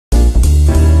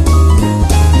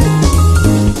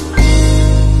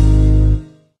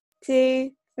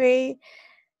Three.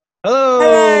 Hello,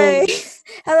 Hello,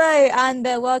 hello, and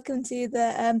welcome to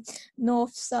the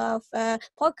North South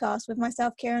podcast with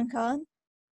myself, Kiran Khan.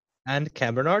 and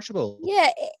Cameron Archibald.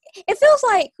 Yeah, it feels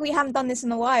like we haven't done this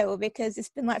in a while because it's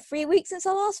been like 3 weeks since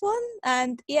our last one,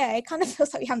 and yeah, it kind of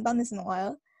feels like we haven't done this in a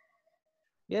while.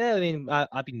 Yeah, I mean,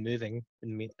 I've been moving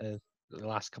the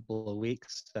last couple of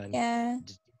weeks and Yeah,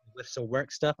 just with some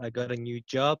work stuff. I got a new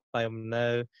job. I am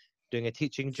now doing a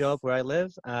teaching job where I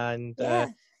live, and yeah,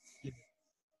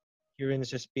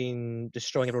 Kieran's just been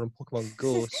destroying everyone in Pokemon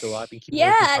Go, so I've been keeping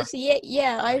yeah. everything for Actually,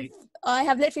 yeah. her. I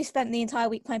have literally spent the entire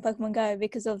week playing Pokemon Go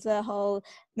because of the whole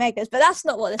megas, but that's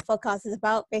not what this podcast is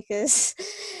about. Because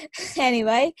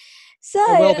anyway,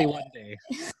 It will so be one day.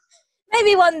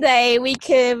 maybe one day we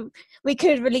could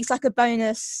release like a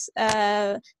bonus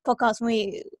podcast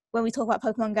when we talk about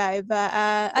Pokemon Go. But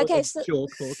A okay, so joke,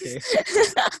 okay.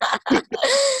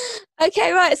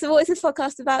 okay, right. So what is this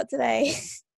podcast about today?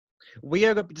 We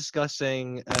are going to be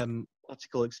discussing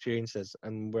political experiences,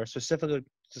 and we're specifically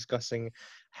discussing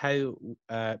how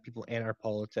people enter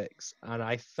politics. And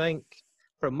I think,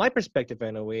 from my perspective,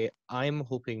 in a way, I'm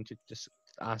hoping to just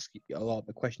ask you a lot of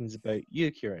the questions about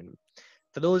you, Kieran.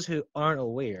 For those who aren't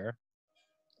aware,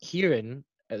 Kieran,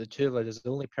 the two of us, is the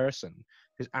only person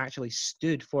who's actually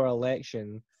stood for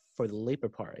election for the Labour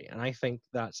Party, and I think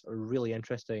that's a really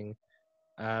interesting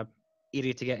uh,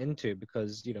 area to get into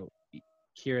because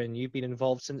Kieran, you've been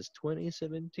involved since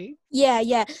 2017?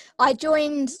 Yeah. I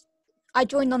joined. I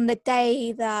joined on the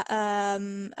day that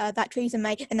that Theresa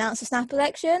May announced the snap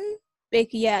election.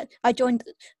 Yeah, I joined.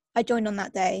 I joined on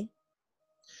that day.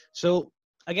 So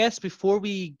I guess before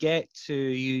we get to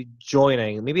you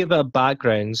joining, maybe a bit of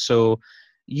background. So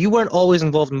you weren't always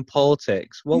involved in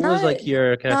politics. What was No, like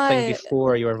your kind of thing no.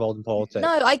 before you were involved in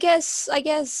No, politics?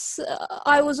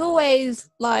 I was always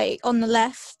like on the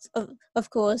left, of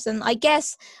course, and I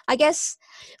guess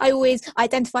I always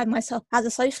identified myself as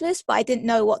a socialist, but I didn't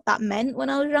know what that meant when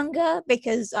I was younger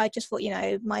because I just thought,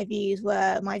 my views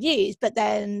were my views. But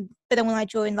then when I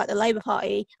joined like the Labour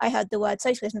Party, I heard the word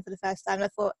socialism for the first time. And I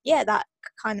thought, yeah, that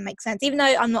kind of makes sense. Even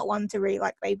though I'm not one to really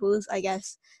like labels, I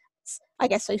guess. I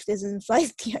guess socialism is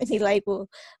like the only label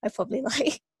I probably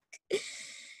like.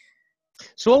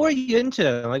 So what were you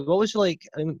into? Like what was like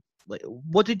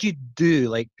what did you do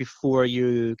like before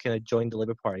you kind of joined the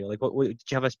Labour Party? Like what did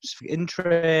you have a specific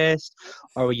interest,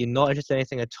 or were you not interested in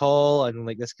anything at all and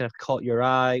like this kind of caught your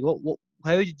eye? What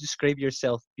how would you describe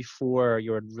yourself before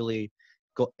you were really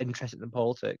got interested in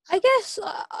politics? I guess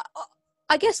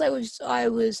I guess I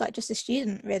was like just a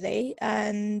student really,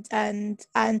 and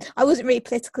I wasn't really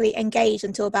politically engaged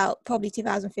until about probably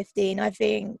 2015. I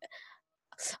think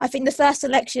the first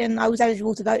election I was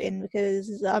eligible to vote in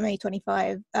because I'm only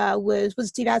 25 was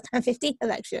the 2015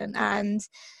 election, and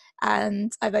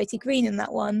I voted Green in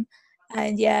that one,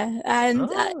 and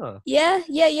Ah.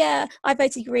 yeah, I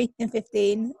voted Green in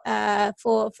 15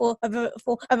 for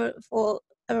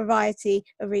a variety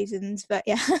of reasons, but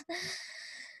yeah.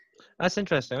 That's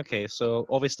interesting. Okay, so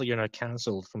obviously you're not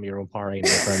cancelled from your own party now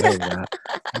for admitting that.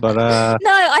 But No,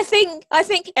 I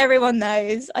think everyone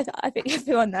knows. I think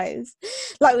everyone knows.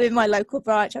 Like with my local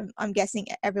branch, I'm guessing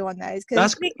everyone knows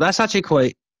because that's actually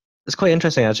quite it's quite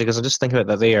interesting actually because I'm just thinking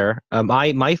about that there.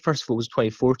 My first vote was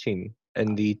 2014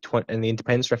 in the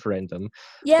independence referendum, but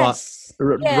yes,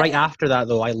 yeah, right after that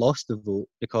though I lost the vote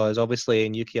because obviously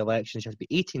in UK elections you have to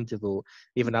be 18 to vote.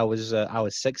 Even I was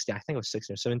 60. I think I was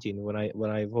 16 or 17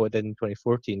 when I voted in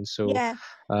 2014. So yeah.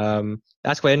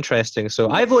 that's quite interesting. So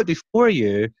I voted before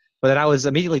you. But then I was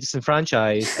immediately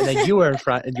disenfranchised, and then you were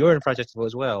enfranchised to vote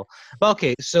as well. But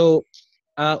okay, so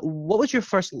what was your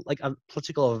first like a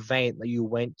political event that you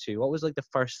went to? What was like the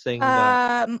first thing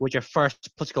that Um, was your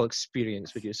first political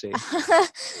experience? Would you say?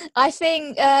 I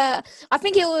think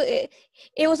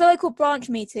it was a local branch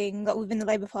meeting that within the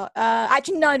Labour Party.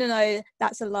 Actually, no,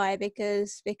 that's a lie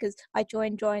because I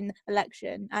joined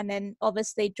election, and then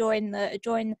obviously join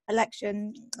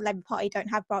election, the Labour Party don't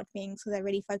have branch meetings because they're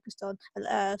really focused on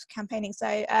campaigning. So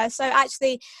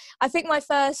actually, I think my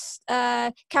first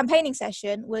campaigning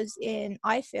session was in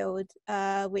Ifield,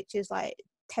 which is like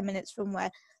 10 minutes from where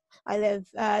I live.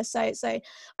 So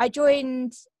I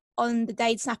joined on the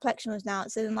day the snap election was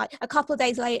announced, and then like a couple of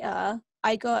days later,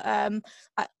 I got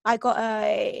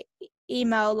a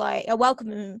email, like a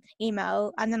welcome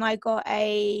email, and then I got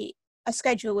a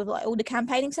schedule with like all the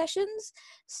campaigning sessions.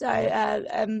 So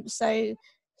Mhm.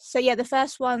 so yeah, the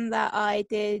first one that I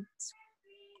did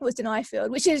was in Ifield,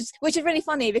 which is really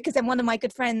funny because then one of my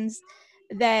good friends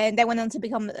then they went on to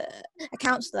become a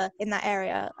councillor in that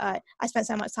area. I spent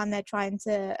so much time there trying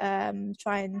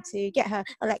to get her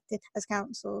elected as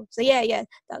council. So yeah,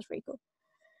 that was pretty cool.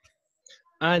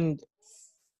 And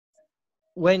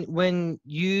when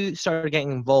you started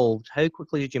getting involved, how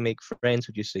quickly did you make friends?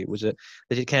 Would you say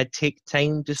did it kind of take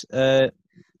time to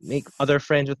make other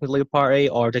friends within the Labour Party,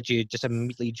 or did you just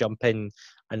immediately jump in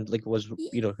and like who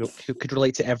could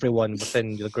relate to everyone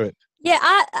within the group? Yeah,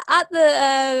 at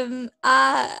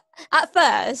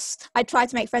first I tried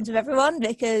to make friends with everyone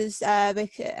because so I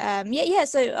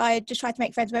just tried to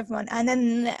make friends with everyone, and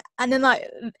then like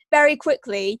very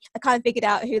quickly I kind of figured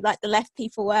out who like the left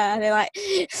people were, and like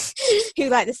who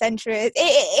like the centrists.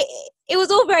 It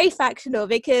was all very factional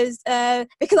because like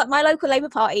my local Labour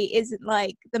Party isn't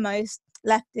like the most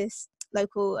leftist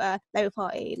local Labour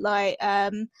Party. Like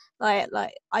I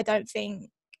don't think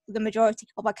the majority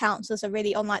of our councillors are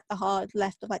really on like the hard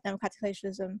left of like democratic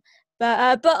socialism,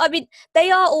 but I mean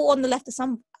they are all on the left of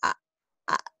some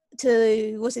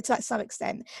to like some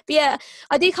extent. But yeah,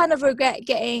 I do kind of regret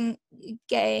getting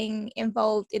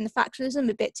involved in the factionalism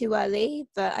a bit too early,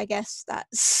 but I guess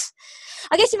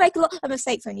you make a lot of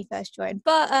mistakes when you first join,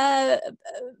 but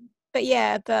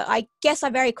I guess I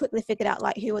very quickly figured out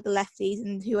like who were the lefties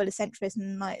and who were the centrists,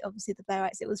 and like obviously the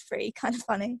Blairites. It was pretty kind of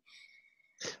funny.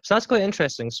 So that's quite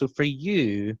interesting. So for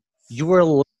you, you were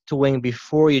left to wing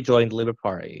before you joined the Labour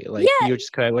Party. Like Yeah. you're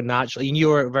just kind of naturally, and you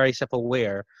were very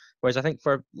self-aware. Whereas I think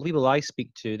for people I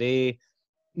speak to, they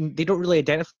don't really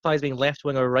identify as being left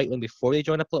wing or right wing before they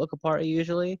join a political party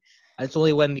usually. And it's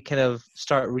only when they kind of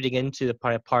start reading into the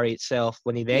party itself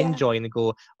when they then join and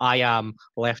go, I am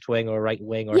left wing or right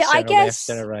wing or centre left,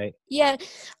 centre right. Yeah,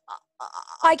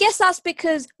 I guess that's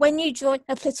because when you join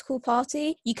a political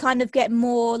party, you kind of get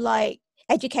more like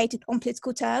educated on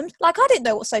political terms. Like I didn't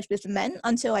know what socialism meant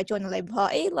until I joined the Labour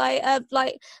Party. Like I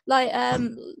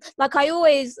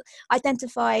always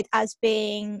identified as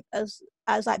being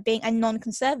like being a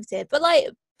non-conservative, but I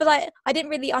didn't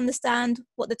really understand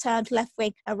what the terms left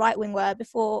wing and right wing were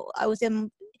before I was in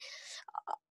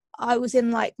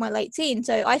like my late teens.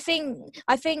 So I think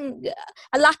a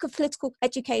lack of political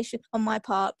education on my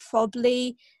part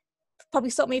probably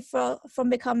stopped me from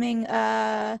becoming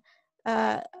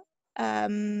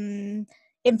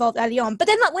involved early on. But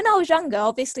then like when I was younger,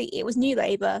 obviously it was New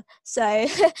Labour, so and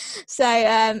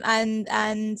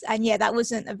yeah, that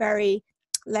wasn't a very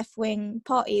left-wing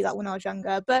party like when I was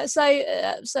younger. But so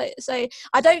I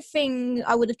don't think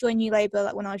I would have joined New Labour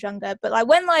like when I was younger. But like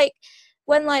when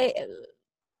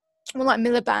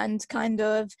Miliband kind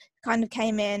of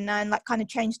came in and like kind of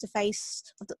changed the face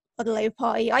of the Labour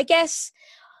Party, I guess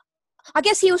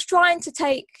he was trying to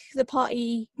take the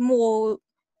party more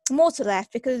to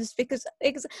left because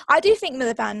I do think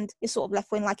Miliband is sort of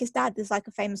left wing. Like his dad is like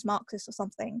a famous Marxist or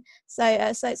something. So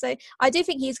I do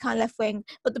think he's kind of left wing.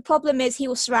 But the problem is he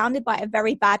was surrounded by a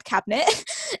very bad cabinet.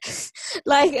 So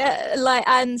like with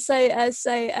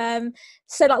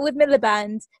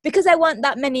Miliband, because there weren't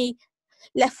that many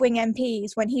left-wing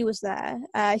MPs when he was there,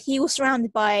 he was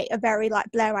surrounded by a very like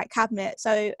Blairite cabinet,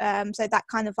 so that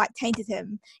kind of like tainted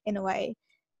him in a way.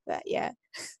 But yeah,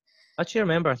 actually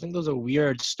remember, I think there was a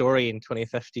weird story in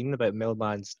 2015 about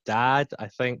Miliband's dad. I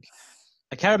can't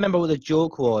remember what the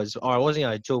joke was, or it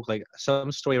wasn't a joke, like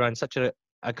some story around such a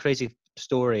crazy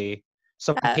story,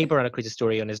 some paper on a crazy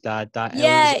story on his dad that it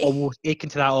was almost akin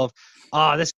to that of,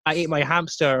 this guy ate my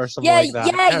hamster or something like that. I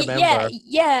can't remember.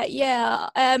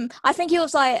 I think it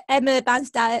was like Miliband's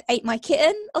dad ate my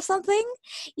kitten or something.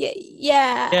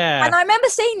 Yeah. And I remember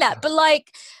seeing that, but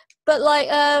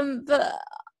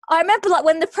I remember like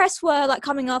when the press were like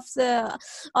coming after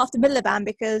Miliband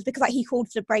because like he called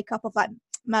for the breakup of like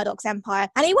Murdoch's empire,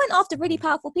 and he went after really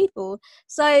powerful people.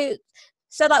 So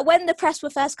like when the press were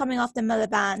first coming after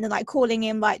Miliband and like calling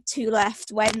him like too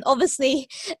left, when obviously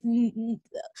the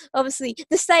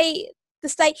state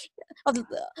of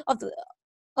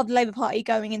the Labour Party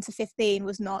going into 15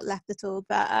 was not left at all.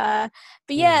 But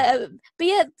yeah,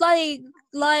 like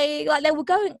they were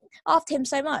going after him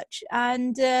so much,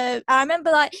 and I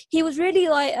remember like he was really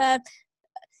like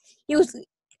he was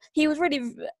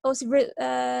really also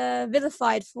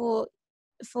vilified for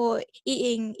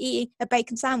eating a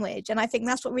bacon sandwich, and I think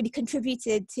that's what really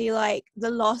contributed to like the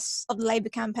loss of the Labour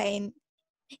campaign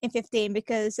in 15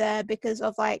 because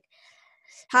of like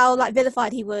how like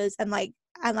vilified he was and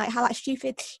how like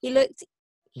stupid he looked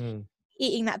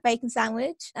eating that bacon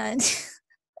sandwich. And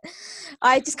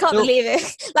I just can't believe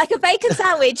it. Like a bacon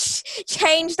sandwich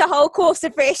changed the whole course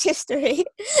of British history.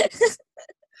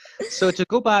 So to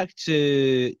go back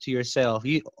to yourself,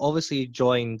 you obviously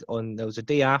joined there was a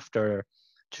day after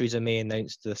Theresa May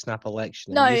announced the snap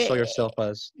election. No, you saw yourself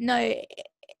as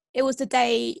it was the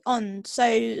day on. So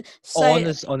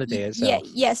On the day yeah, itself.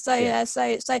 yeah. So Yeah.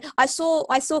 so I saw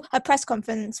a press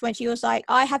conference when she was like,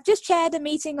 I have just chaired a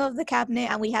meeting of the cabinet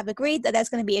and we have agreed that there's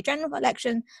going to be a general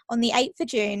election on the 8th of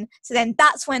June. So then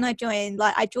that's when I joined.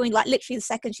 Like I joined like literally the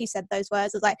second she said those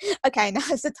words. I was like, okay, now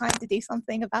is the time to do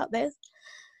something about this.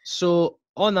 So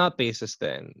on that basis,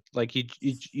 then, like you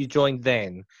joined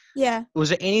then. Yeah. Was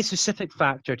there any specific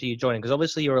factor to you joining? Because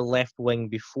obviously you were left wing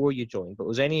before you joined, but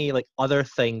was any like other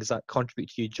things that contribute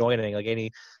to you joining, like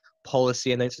any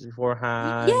policy announcements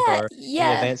beforehand Yeah, or any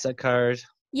yeah. events that occurred?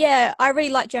 Yeah, I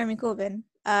really like Jeremy Corbyn.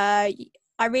 I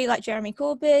really like Jeremy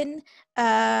Corbyn.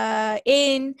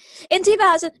 In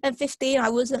 2015, I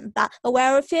wasn't that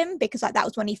aware of him because like that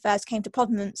was when he first came to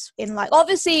prominence. In like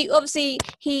obviously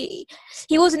he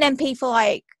was an MP for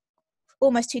like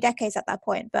almost 2 decades at that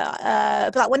point. But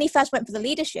like when he first went for the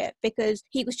leadership, because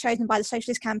he was chosen by the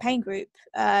Socialist Campaign Group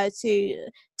to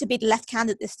be the left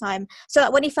candidate this time. So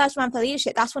like when he first ran for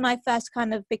leadership, that's when I first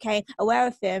kind of became aware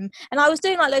of him, and I was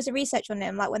doing like loads of research on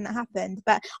him, like when that happened.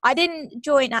 But I didn't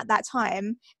join at that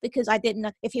time because I didn't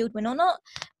know if he would win or not.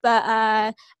 But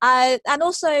and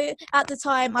also at the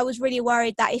time, I was really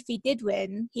worried that if he did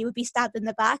win, he would be stabbed in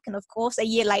the back. And of course, a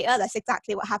year later, that's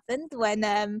exactly what happened when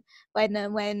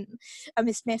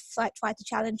Miss Smith like tried to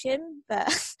challenge him.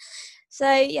 But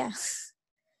so yeah.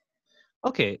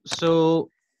 Okay,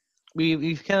 so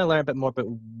we've kind of learned a bit more about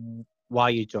why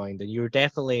you joined, and you're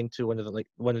definitely into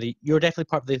you're definitely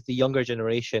part of the younger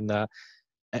generation that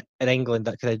in England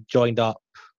that kind of joined up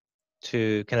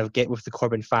to kind of get with the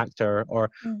Corbyn factor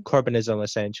or Corbynism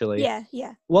essentially. Yeah,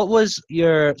 yeah. What was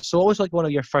like one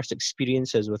of your first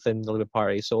experiences within the Labour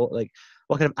Party? So like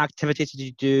what kind of activities did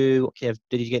you do? What kind of,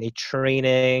 did you get any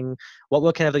training? What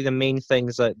were kind of like the main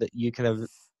things that you kind of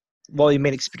what were the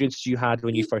main experiences you had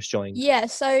when you first joined? Yeah,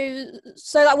 so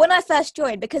like when I first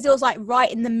joined, because it was like right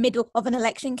in the middle of an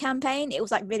election campaign, it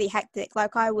was like really hectic.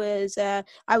 Like I was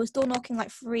door knocking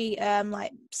like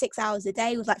 6 hours a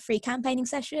day with like 3 campaigning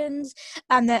sessions,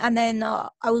 and then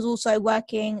I was also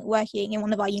working in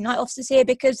one of our Unite offices here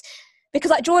because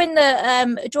like during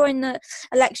the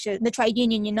election, the trade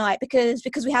union Unite, because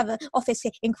we have an office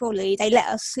here in Crawley, they let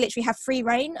us literally have free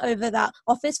reign over that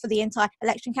office for the entire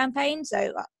election campaign.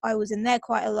 So I was in there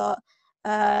quite a lot.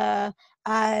 And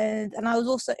I was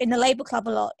also in the Labour Club a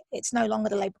lot. It's no longer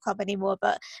the Labour Club anymore,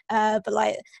 but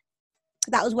like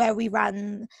that was where we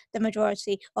ran the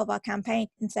majority of our campaign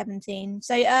in 17.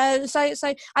 So I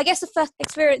guess the first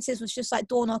experiences was just like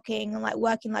door knocking and like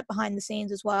working like behind the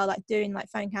scenes as well, like doing like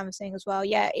phone canvassing as well.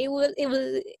 Yeah, it was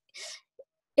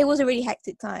a really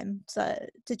hectic time to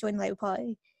join the Labour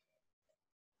Party.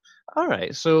 All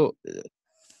right, so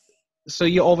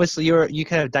you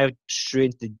kind of dived straight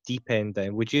into the deep end.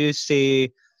 Then would you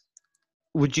say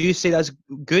that's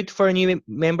good for a new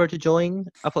member to join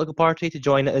a political party, to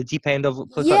join at the deep end of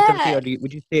political activity, Yeah, or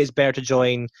would you say it's better to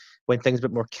join when things are a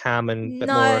bit more calm and a bit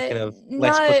more no, kind of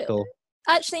less no. political?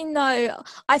 Actually, no.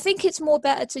 I think it's more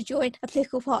better to join a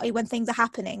political party when things are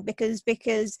happening because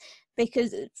like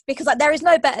there is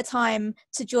no better time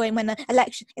to join when an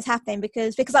election is happening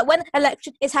because like when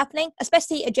election is happening,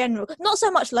 especially a general, not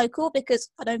so much local because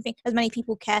I don't think as many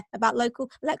people care about local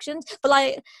elections, but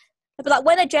like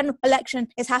when a general election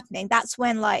is happening, that's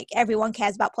when like everyone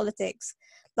cares about politics.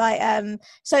 Like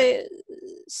so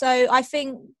I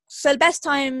think so the best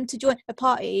time to join a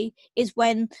party is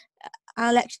when an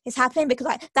election is happening because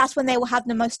like that's when they will have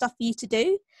the most stuff for you to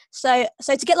do. So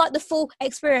to get like the full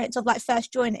experience of like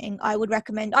first joining, I would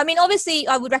recommend, I mean obviously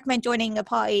I would recommend joining a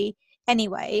party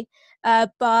anyway,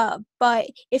 but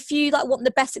if you like want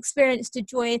the best experience to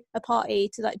join a party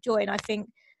to like join, I think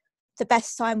the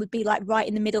best time would be like right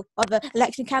in the middle of an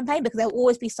election campaign because there'll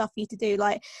always be stuff for you to do,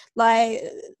 like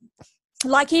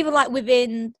even like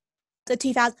within the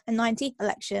 2019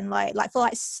 election, like for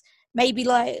like maybe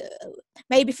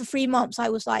for 3 months I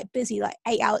was like busy like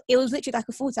 8 hours. It was literally like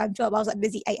a full-time job. I was like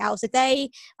busy 8 hours a day.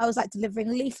 I was like delivering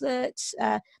leaflets,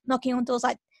 knocking on doors,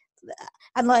 like,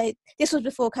 and like this was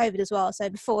before COVID as well, so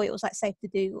before it was like safe to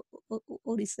do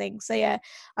all these things. So yeah,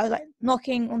 I was like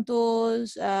knocking on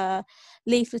doors,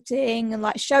 leafleting, and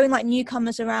like showing like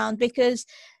newcomers around because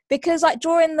like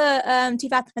during the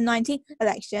 2019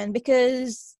 election,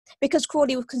 because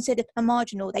Crawley was considered a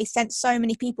marginal, they sent so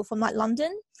many people from like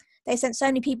London.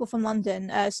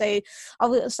 So I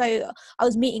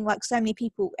was meeting like so many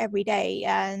people every day,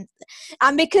 and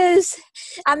because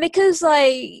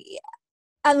like,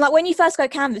 and like when you first go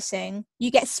canvassing,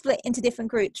 you get split into different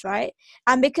groups, right?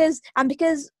 And because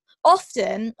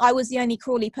often I was the only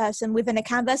Crawley person within a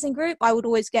canvassing group, I would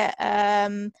always get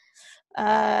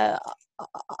uh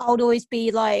I would always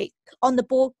be like on the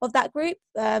board of that group.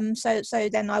 So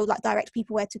then I would like direct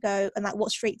people where to go and like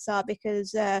what streets are,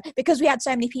 because we had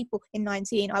so many people in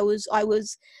 19. I was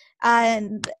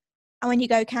and when you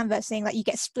go canvassing, like you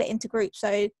get split into groups.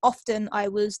 So often I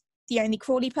was the only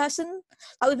Crawley person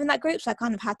within that group, so I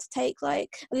kind of had to take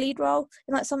like a lead role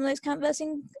in like some of those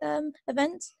canvassing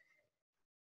events.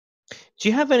 Do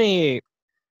you have any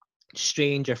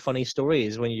strange or funny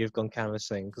stories when you've gone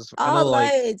canvassing? Because I know,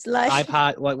 like, Loads, like I've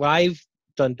had, like, when I've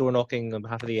done door knocking on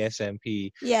behalf of the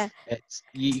SNP, yeah. it's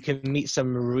you can meet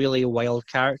some really wild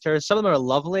characters. Some of them are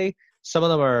lovely, some of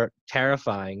them are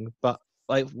terrifying. But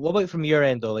like, what about from your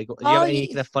end though? Like, do you have any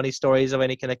kind of funny stories of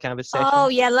any kind of canvas Oh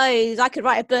sessions? yeah, loads. I could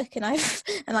write a book, and I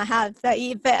and I have. But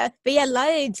yeah,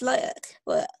 loads. Loads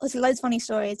of funny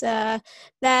stories. There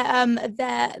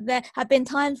have been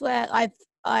times where I've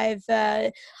I've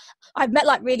met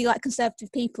like really like conservative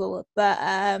people, but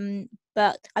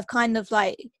I've kind of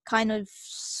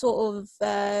sort of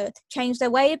changed their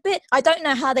way a bit. I don't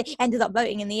know how they ended up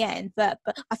voting in the end, but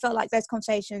I felt like those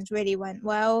conversations really went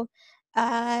well,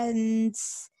 and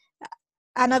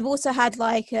I've also had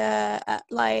like when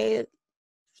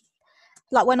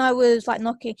I was like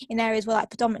knocking in areas where like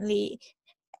predominantly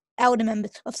elder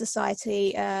members of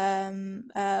society live,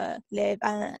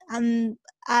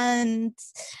 and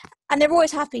they're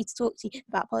always happy to talk to you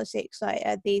about politics, like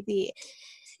the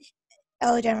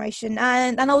elder generation,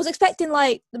 and I was expecting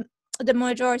like the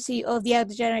majority of the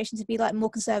elder generation to be like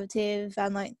more conservative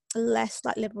and like less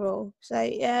like liberal. So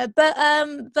yeah, but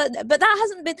that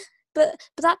hasn't been. But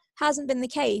that hasn't been the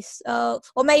case, or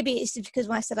maybe it's just because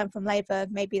when I said I'm from Labour,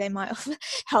 maybe they might have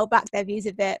held back their views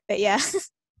a bit. But yeah.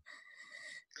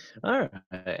 All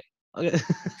right. Okay.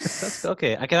 That's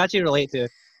okay. I can actually relate to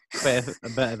quite a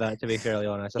bit of that, to be fairly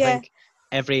honest. I Yeah, think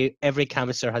every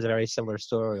canvasser has a very similar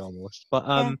story almost. But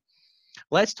yeah.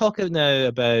 let's talk now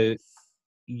about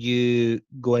you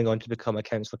going on to become a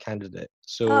council candidate.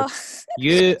 So Oh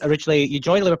you originally you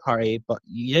joined the Labour Party, but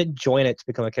you didn't join it to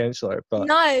become a councillor, but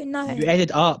no, no. you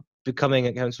ended up becoming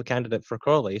a council candidate for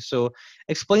Crawley. So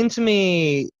explain to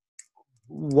me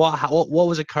what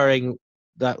was occurring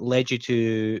that led you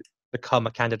to become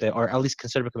a candidate, or at least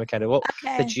consider becoming a candidate. What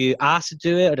Okay. did you ask to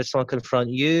do it, or did someone confront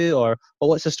you, or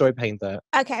what's the story behind that?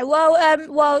 Okay,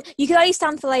 well, you can only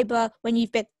stand for Labour when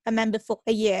you've been a member for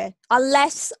a year,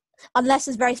 unless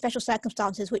there's very special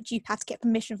circumstances, which you have to get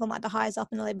permission from like the highest up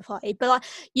in the Labour Party. But like,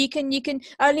 you can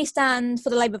only stand for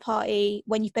the Labour Party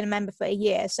when you've been a member for a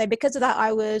year. So because of that,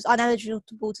 I was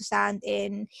ineligible to stand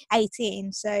in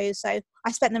 18. So I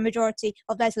spent the majority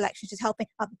of those elections just helping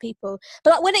other people.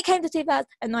 But like, when it came to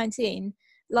 2019,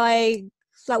 like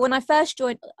when I first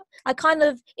joined, I kind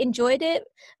of enjoyed it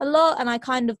a lot, and I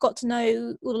kind of got to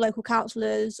know all the local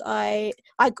councillors. I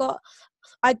got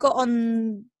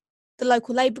on the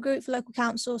local Labour group for local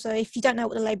council. So if you don't know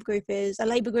what the Labour group is, a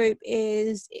Labour group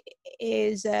is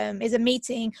a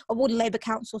meeting of all the Labour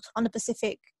councils on the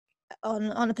Pacific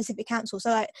on a Pacific council.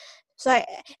 So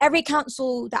every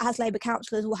council that has Labour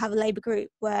councillors will have a Labour group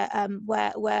where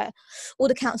all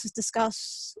the councillors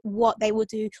discuss what they will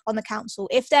do on the council.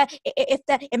 If they're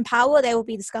in power, they will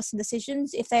be discussing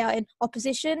decisions. If they are in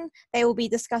opposition, they will be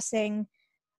discussing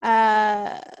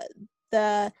the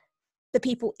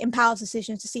people in power's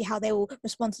decisions to see how they will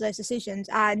respond to those decisions.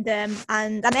 And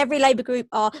every Labour group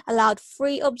are allowed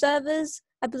 3 observers,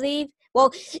 I believe.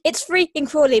 Well, it's 3 in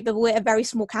Crawley, but we're a very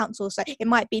small council, so it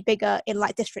might be bigger in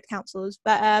like district councils.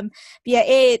 But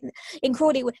yeah, in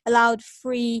Crawley we're allowed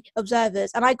 3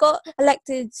 observers, and I got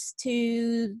elected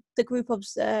to the group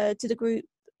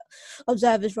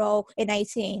observers role in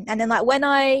 18. And then like when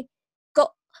I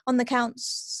got on the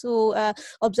council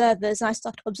observers and I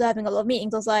started observing a lot of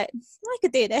meetings, I was like, I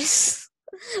could do this.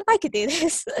 I could do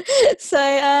this. So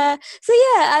yeah,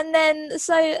 and then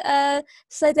so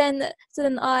then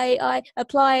I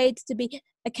applied to be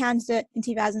a candidate in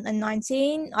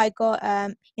 2019. I got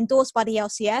endorsed by the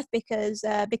LCF because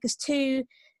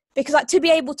like to be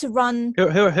able to run. Who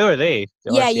are they?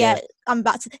 The Yeah, RCF. I'm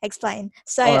about to explain.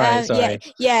 So All right, sorry.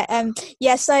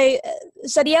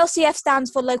 so the LCF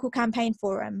stands for Local Campaign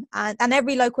Forum, and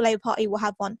every local Labour Party will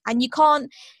have one, and you can't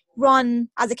run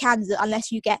as a candidate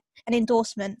unless you get an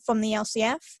endorsement from the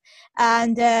LCF.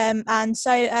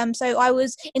 So I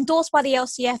was endorsed by the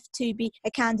LCF to be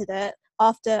a candidate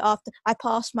after I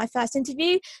passed my first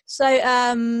interview. So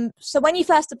when you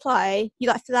first apply, you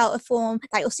like fill out a form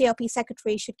that your CLP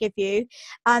secretary should give you,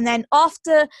 and then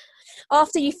after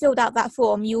you filled out that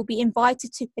form, you will be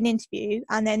invited to an interview,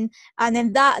 and then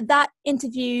that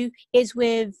interview is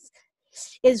with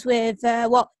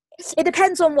well, it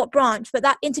depends on what branch, but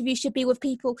that interview should be with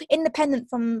people independent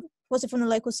from from the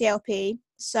local CLP,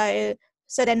 so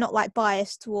they're not like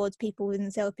biased towards people within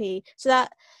the CLP. So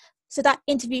that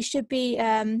interview should be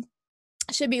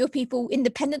with people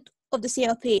independent of the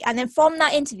CLP, and then from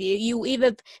that interview you will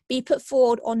either be put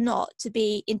forward or not to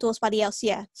be endorsed by the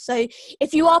LCF. So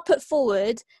if you are put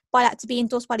forward by that to be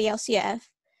endorsed by the LCF,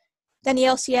 then the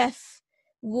LCF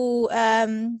will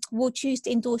choose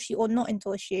to endorse you or not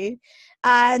endorse you.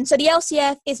 And so the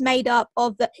LCF is made up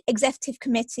of the executive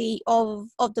committee of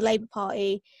the Labour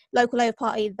Party, local Labour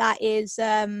Party, that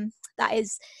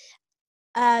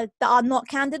are not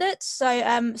candidates. So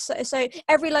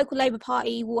every local Labour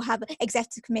Party will have an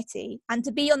executive committee, and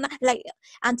to be on that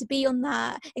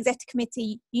executive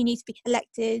committee, you need to be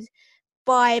elected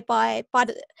by the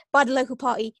local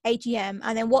party AGM,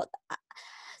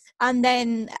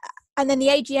 and then the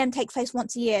AGM takes place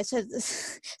once a year. So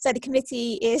the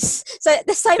committee is, so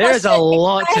there's so There's much a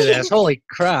lot to this. Holy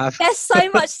crap! There's so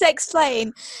much to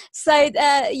explain. So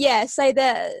then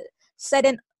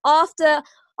after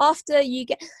you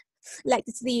get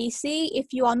elected to the EC,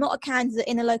 if you are not a candidate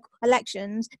in the local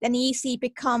elections, then the EC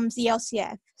becomes the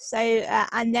LCF. So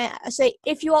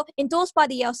if you are endorsed by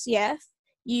the LCF,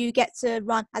 you get to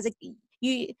run as a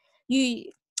you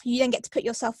then get to put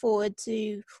yourself forward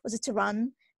to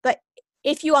run. But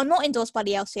if you are not endorsed by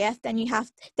the LCF, then you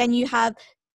have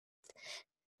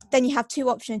two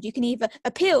options. You can either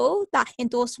appeal that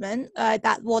endorsement,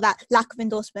 that lack of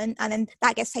endorsement, and then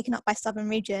that gets taken up by Southern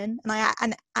Region. And I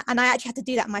actually had to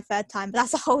do that my third time, but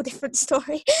that's a whole different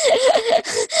story.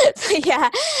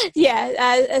 But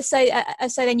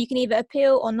so then you can either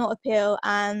appeal or not appeal,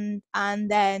 and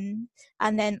then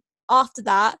after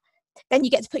that, then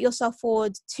you get to put yourself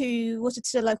forward to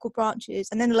the local branches,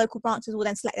 and then the local branches will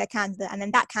then select their candidate, and then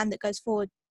that candidate goes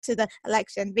forward to the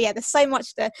election. But yeah, there's so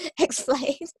much to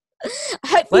explain.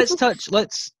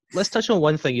 Let's touch on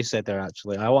one thing you said there.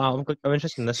 Actually, I'm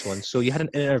interested in this one. So you had an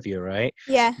interview, right?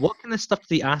 Yeah. What kind of stuff did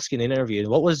they ask in an interview?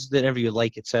 What was the interview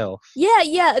like itself?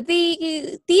 Yeah.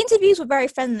 The interviews were very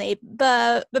friendly,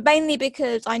 but mainly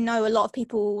because I know a lot of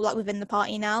people like within the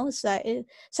party now. So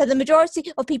the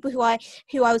majority of people who I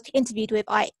was interviewed with,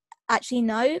 I actually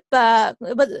know, but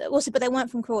they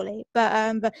weren't from Crawley. But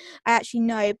I actually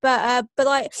know. But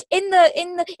like in the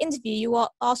interview, you are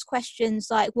asked questions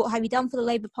like, what have you done for the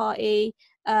Labour Party?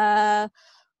 Are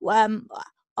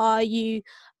you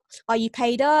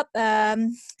paid up?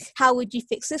 How would you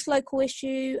fix this local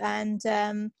issue? And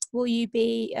will you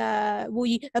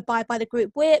abide by the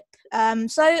group whip?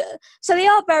 So they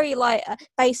are very like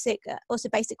basic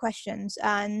questions,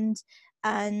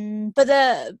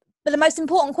 but the most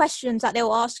important questions that they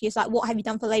will ask you is like, what have you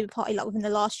done for the Labour Party like within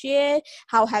the last year?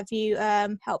 How have you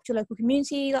helped your local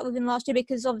community like within the last year?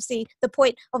 Because obviously the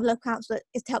point of local council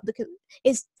is to help the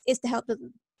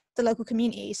local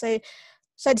community. So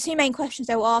the two main questions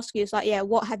they will ask you is like,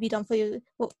 what have you done for your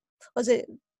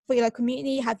local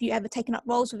community? Have you ever taken up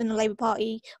roles within the Labour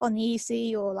Party on the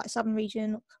EC or like Southern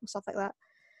Region or stuff like that?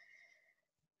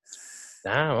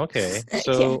 Okay.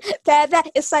 So there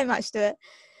is so much to it.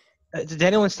 Did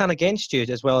anyone stand against you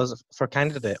as well as for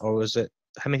candidate, or was it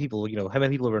how many people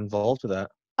were involved with that?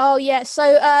 Oh yeah,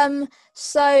 so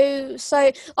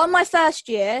on my first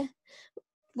year,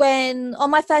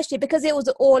 because it was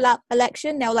an all-out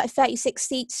election, there were like 36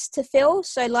 seats to fill,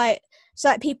 so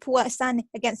people were standing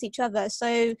against each other.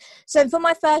 So for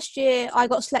my first year, I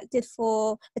got selected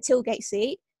for a Tilgate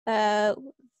seat,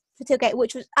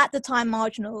 which was at the time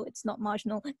marginal. It's not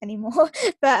marginal anymore,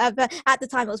 but at the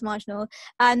time it was marginal.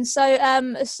 And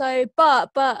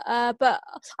but I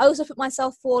also put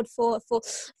myself forward for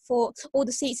all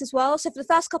the seats as well. So for the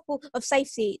first couple of safe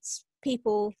seats,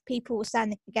 people were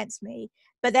standing against me.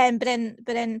 But then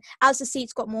as the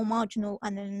seats got more marginal,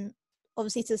 and then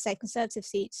obviously to the safe Conservative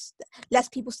seats, less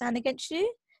people stand against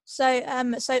you. So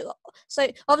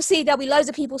obviously there'll be loads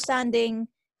of people standing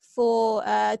for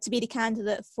to be the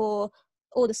candidate for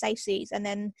all the safe seats, and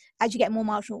then as you get more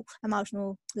marginal,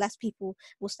 less people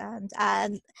will stand.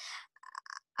 And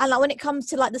like when it comes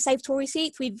to like the safe Tory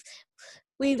seats, we've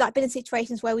like been in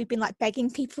situations where we've been like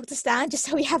begging people to stand just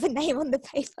so we have a name on the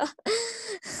paper.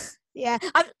 Yeah,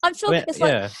 I'm sure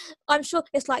I'm sure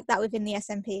it's like that within the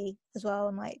SNP as well.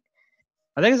 And like,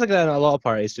 I think it's like that in a lot of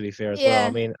parties, to be fair, as well.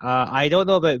 I mean, I don't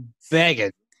know about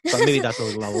begging, but maybe that's a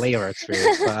Labour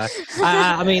experience. But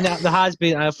I mean, there has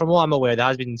been, from what I'm aware, there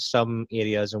has been some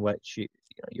areas in which you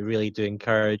really do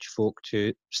encourage folk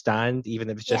to stand, even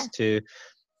if it's just for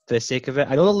the sake of it.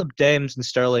 I know the Lib Dems in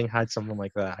Stirling had something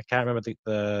like that. I can't remember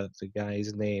the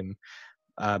guy's name,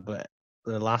 but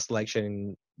in the last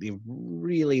election, they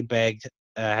really begged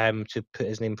him to put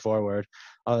his name forward,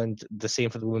 and the same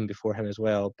for the woman before him as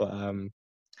well. But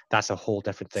that's a whole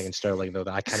different thing in Sterling, though,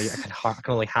 that I can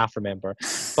only half remember.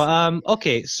 But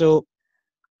okay, so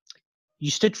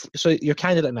so you're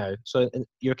candidate now. So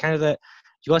you're candidate,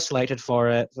 you got selected for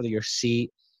it, for your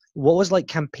seat. What was like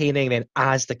campaigning then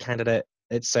as the candidate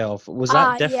itself? Was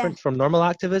that Yeah. different from normal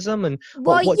activism? And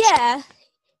Well, what yeah.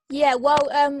 Yeah, well,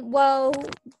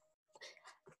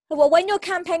 when you're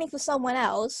campaigning for someone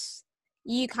else,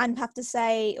 you kind of have to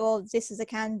say, "Oh, this is a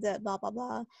candidate," blah blah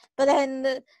blah. But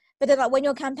then, like when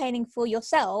you're campaigning for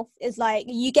yourself, it's like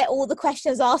you get all the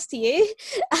questions asked to you,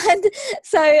 and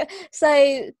so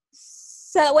so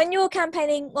so when you're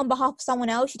campaigning on behalf of someone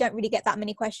else, you don't really get that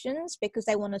many questions because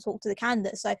they want to talk to the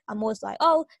candidate. So I'm always like,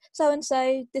 "Oh, so and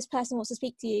so, this person wants to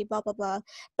speak to you," blah blah blah.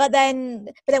 But then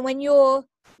when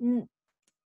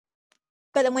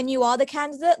you are the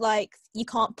candidate, like you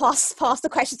can't pass the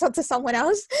questions on to someone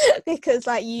else because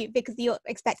you're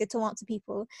expected to answer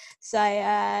people. So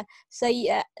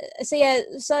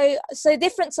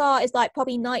difference is like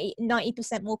probably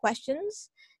 90% more questions.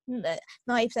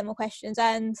 90% more questions,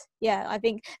 and yeah, I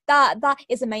think that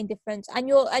is the main difference. And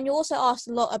you're also asked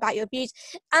a lot about your views,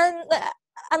 and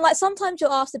like sometimes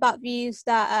you're asked about views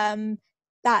that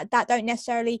don't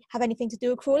necessarily have anything to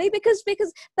do with Crawley, because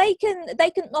they can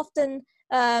often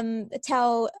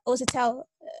tell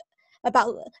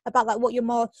about like what your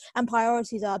moral and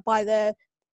priorities are by the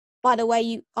way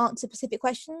you answer specific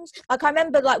questions. Like I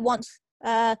remember like once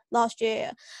last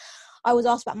year I was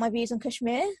asked about my views on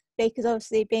Kashmir, because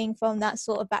obviously being from that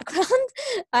sort of background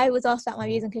I was asked about my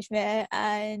views on Kashmir,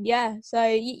 and yeah, so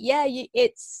yeah,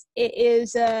 it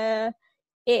is it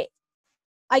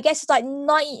I guess it's like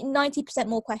 90%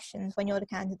 more questions when you're the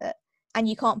candidate, and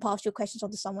you can't pass your questions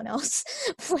on to someone else.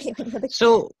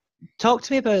 So talk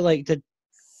to me about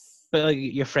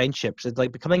your friendships. Did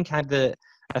like becoming candidate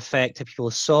affect how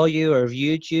people saw you or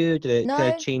viewed you? Did it kind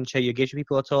of No, change how you engaged with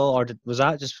people at all, or was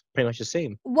that just pretty much the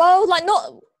same? like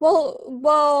not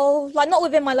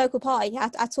within my local party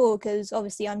at all, because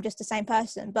obviously I'm just the same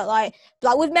person. But like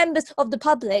with members of the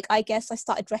public, I guess I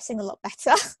started dressing a lot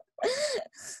better.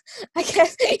 I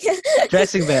guess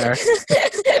Dressing better.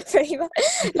 pretty much.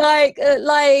 Like when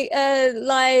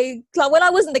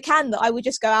I wasn't the candidate, I would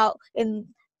just go out in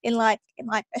a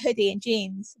hoodie and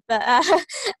jeans, but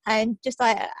and just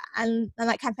like and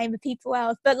like campaign with people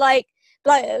else. Like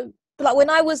but like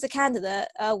when I was the candidate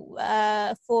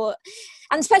for,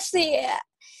 and especially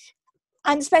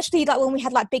like when we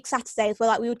had like big Saturdays where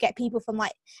like we would get people from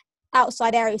like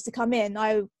outside areas to come in,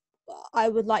 I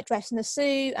would like dress in a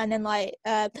suit and then like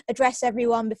address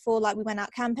everyone before like we went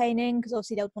out campaigning, because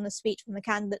obviously they would want a speech from the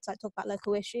candidates, like talk about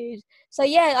local issues. So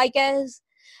yeah, I guess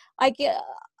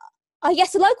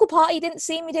the local party didn't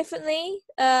see me differently,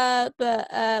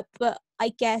 but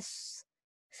I guess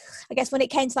when it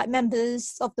came to like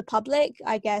members of the public,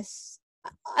 I guess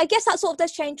that sort of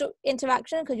does change your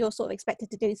interaction, because you're sort of expected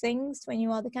to do things when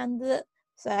you are the candidate.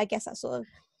 So I guess that sort of.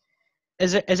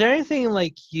 Is there anything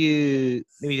like you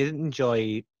maybe didn't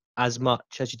enjoy as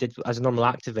much as you did as a normal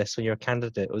activist when you're a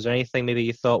candidate? Was there anything maybe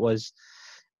you thought was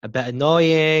a bit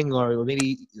annoying, or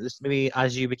maybe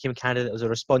as you became candidate, it was a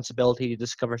responsibility you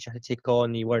discovered you had to take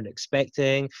on you weren't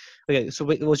expecting? Okay, so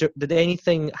did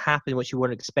anything happen which you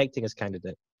weren't expecting as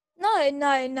candidate? No.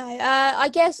 I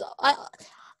guess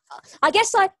I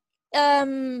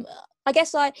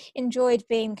guess I enjoyed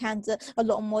being candidate a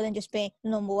lot more than just being a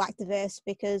normal activist,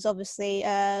 because obviously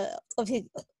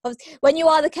when you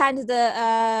are the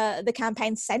candidate, the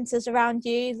campaign centers around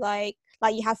you, like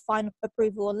you have final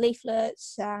approval on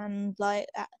leaflets, and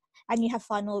and you have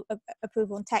final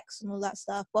approval on text and all that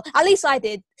stuff. Well, at least I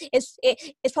did. It's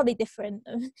probably different.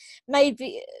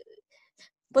 Maybe.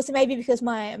 But maybe because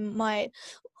my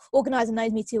organizer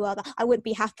knows me too well, that I wouldn't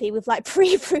be happy with like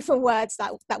pre-proven words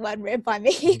that weren't written by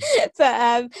me.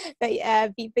 But I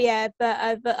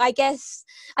guess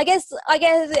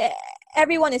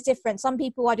everyone is different. Some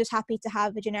people are just happy to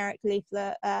have a generic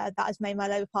leaflet that has made my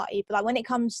Labour Party. But like when it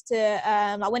comes to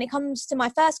my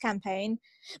first campaign,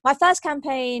 because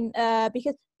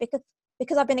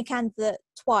I've been a candidate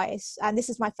twice, and this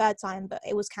is my third time, but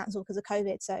it was cancelled because of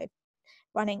COVID, so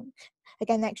running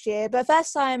again next year. But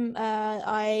first time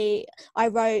I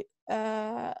wrote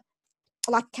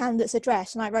like a candidate's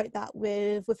address, and I wrote that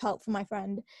with help from my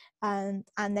friend, and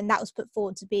then that was put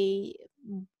forward to be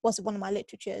was one of my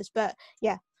literatures. But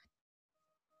yeah.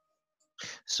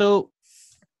 So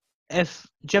do you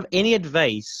have any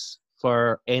advice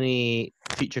for any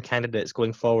future candidates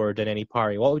going forward in any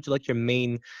party? What would you like your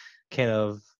main kind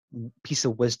of piece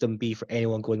of wisdom be for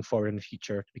anyone going forward in the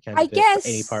future to be candidate for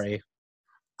any party?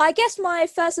 I guess my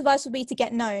first advice would be to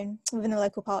get known within the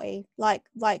local party, like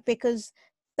because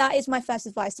that is my first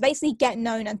advice, to basically get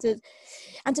known and to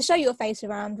show your face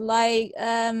around, like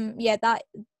that,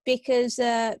 because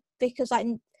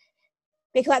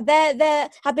like there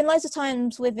have been loads of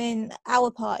times within our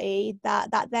party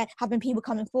that there have been people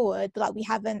coming forward, but like we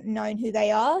haven't known who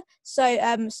they are.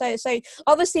 So so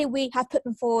obviously we have put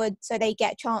them forward so they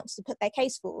get a chance to put their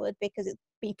case forward, because it'd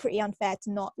be pretty unfair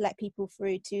to not let people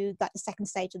through to like the second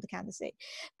stage of the candidacy.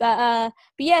 But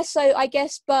yeah, so I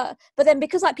guess but then,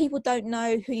 because like people don't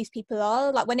know who these people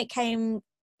are, like when it came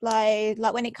like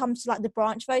when it comes to like the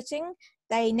branch voting,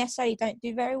 they necessarily don't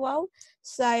do very well.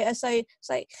 So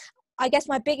I guess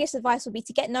my biggest advice would be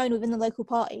to get known within the local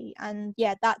party, and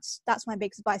yeah, that's my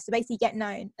biggest advice, to basically get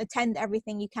known, attend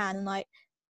everything you can, and like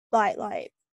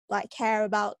care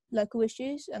about local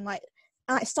issues, and like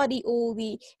study all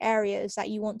the areas that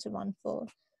you want to run for.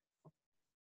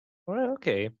 All right,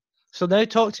 okay. So now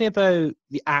talk to me about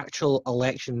the actual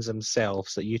elections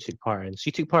themselves that you took part in. So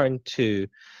you took part in two.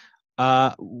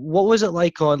 What was it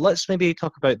like on, let's maybe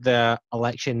talk about the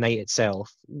election night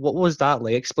itself. What was that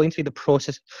like? Explain to me the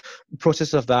process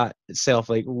of that itself.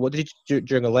 Like, what did you do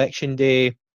during election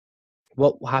day?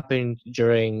 What happened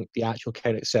during the actual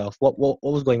count itself? What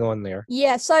was going on there?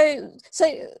 Yeah, so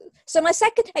my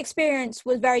second experience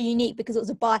was very unique because it was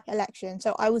a by-election,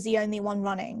 so I was the only one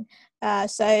running.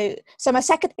 So my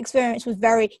second experience was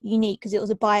very unique because it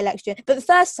was a by-election. But the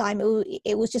first time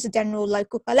it was just a general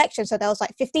local election, so there was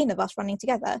like 15 of us running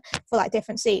together for like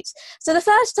different seats. So the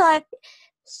first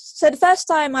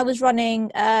time I was running,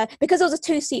 because it was a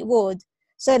 2-seat ward,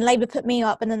 so Labour put me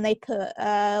up, and then they put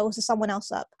also someone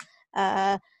else up.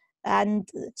 And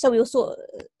so we were sort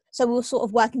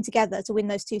of working together to win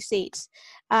those 2 seats,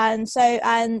 and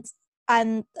that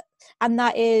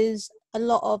is a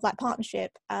lot of like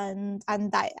partnership, and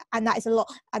that is a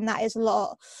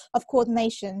lot of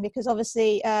coordination, because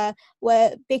obviously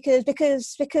because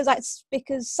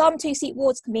some 2-seat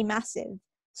wards can be massive,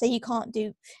 so you can't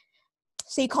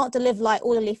deliver like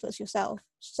all the leaflets yourself.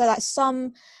 So that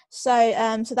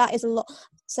is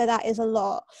a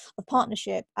lot of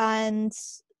partnership. And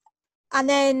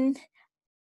then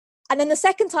the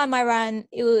second time I ran,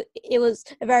 it was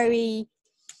a very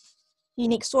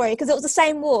unique story, because it was the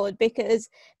same ward, because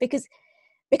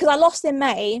I lost in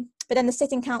May, but then the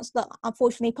sitting councillor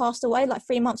unfortunately passed away like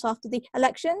 3 months after the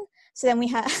election. So then we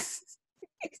had why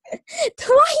are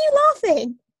you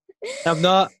laughing? I'm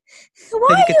not. Why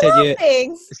Can you are continue? you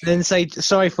laughing? It's an inside.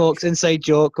 Sorry, folks. Inside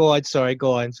joke. Go on. Sorry.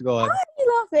 Go on. Go on. Why are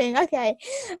you laughing?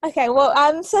 Okay.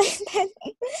 Well, so then,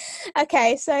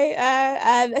 okay. So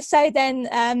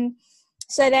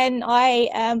then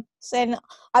I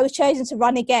was chosen to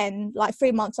run again, like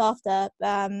 3 months after,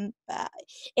 in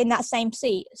that same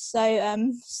seat. So a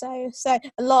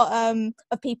lot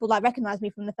of people like recognise me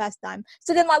from the first time.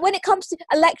 So then, like when it comes to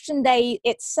election day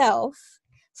itself,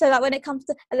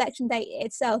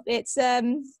 it's a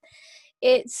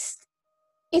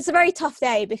very tough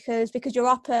day, because you're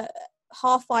up at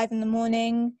 5:30 in the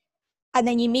morning, and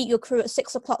then you meet your crew at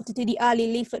 6 o'clock to do the early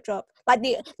leaflet drop. Like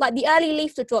the early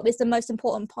leaflet drop is the most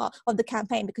important part of the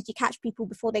campaign, because you catch people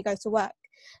before they go to work.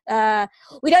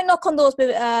 We don't knock on doors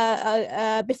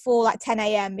before like 10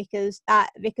 a.m. because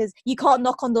you can't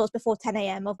knock on doors before 10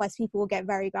 a.m. otherwise people will get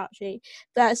very grouchy.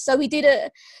 So we do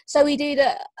the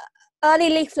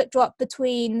early leaflet drop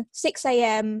between 6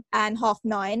 a.m. and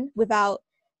 9:30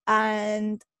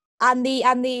 and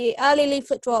the early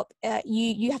leaflet drop,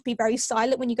 you have to be very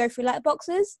silent when you go through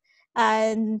letterboxes,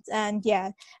 and so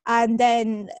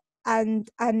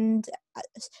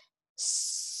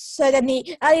then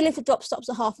the early leaflet drop stops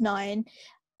at 9:30,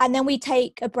 and then we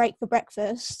take a break for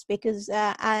breakfast, because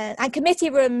and committee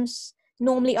rooms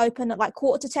normally open at like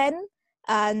 9:45.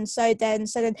 And so then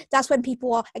that's when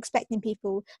people are expecting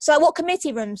people. So what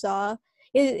committee rooms are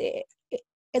is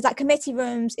like committee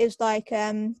rooms is like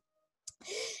when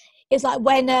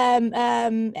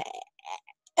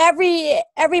every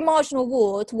marginal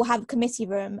ward will have a committee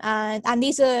room, and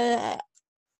these are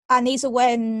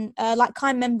when like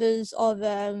kind members of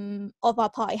our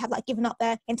party have like given up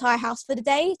their entire house for the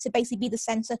day to basically be the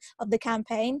centre of the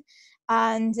campaign,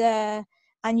 and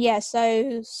yeah,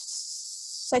 so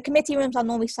committee rooms are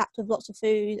normally stacked with lots of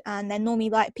food, and they're normally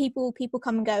like people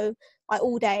come and go like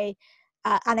all day,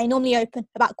 and they normally open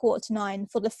about 9:15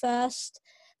 for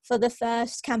the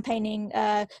first campaigning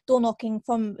door knocking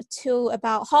from till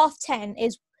about 10:30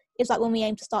 is like when we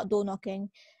aim to start door knocking.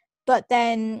 But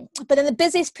then the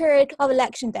busiest period of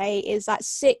election day is like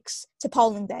 6 to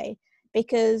polling day,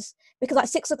 because like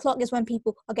 6 o'clock is when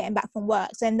people are getting back from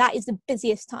work, so then that is the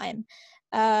busiest time.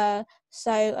 Yeah,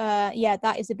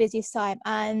 that is the busiest time,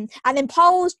 and then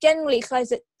polls generally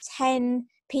close at 10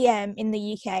 p.m. in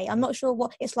the UK. I'm not sure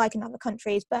what it's like in other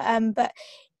countries, but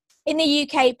in the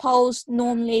UK, polls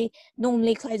normally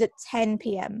close at 10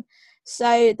 p.m.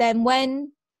 So then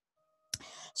when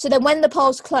the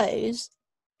polls close,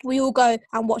 we all go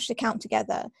and watch the count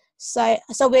together. So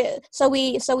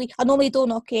we are normally door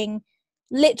knocking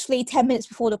literally 10 minutes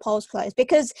before the polls close,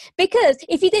 because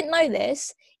if you didn't know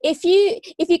this, if you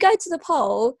go to the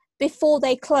poll before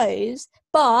they close,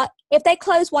 but if they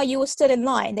close while you were still in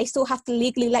line, they still have to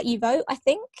legally let you vote, I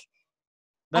think.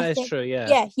 That is true,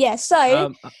 yeah. Yeah. So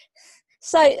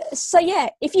yeah,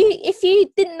 if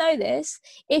you didn't know this,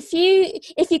 if you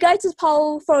go to the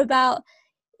poll for about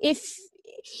if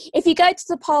you go to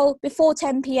the poll before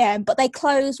 10 p.m. but they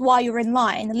close while you're in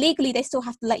line, legally they still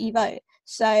have to let you vote.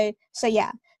 So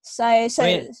yeah. I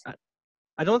mean,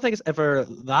 I don't think it's ever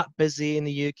that busy in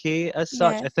the UK as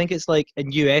such. Yeah. I think it's like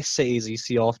in US cities you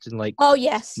see often like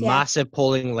massive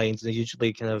polling lines, and there's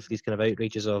usually kind of these kind of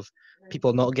outrages of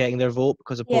people not getting their vote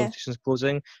because of politicians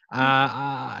closing.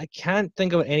 I can't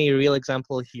think of any real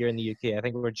example here in the UK. I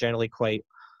think we're generally quite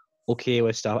okay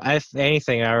with stuff. If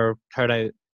anything, our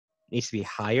turnout needs to be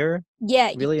higher.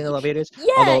 Really, in a lot of areas.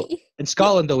 Although in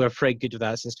Scotland, though, we're pretty good with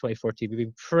that since 2014. We've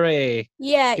been pretty.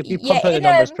 We pump out the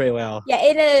numbers pretty well.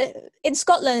 In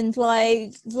Scotland,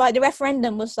 like the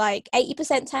referendum was like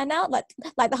 80% turnout, like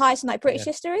the highest in like British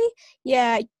history.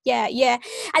 Yeah.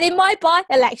 And in my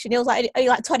by-election, it was like only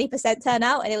like 20%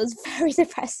 turnout, and it was very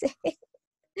depressing.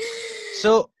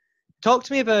 So, talk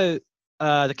to me about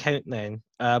the count then,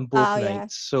 both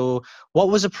nights. So what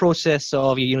was the process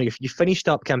of, you finished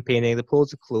up campaigning, the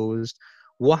polls are closed.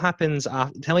 What happens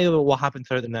after? Tell me about what happened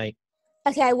throughout the night.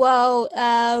 Okay, well,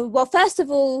 first of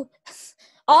all,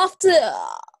 after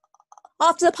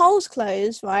the polls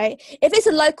close, right? If it's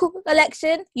a local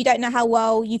election, you don't know how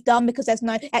well you've done because there's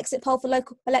no exit poll for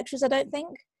local elections, I don't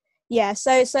think. Yeah,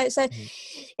 so if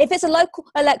it's a local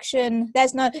election,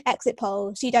 there's no exit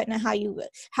poll, so you don't know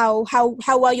how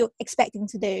well you're expecting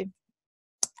to do,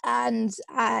 and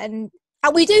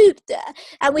we do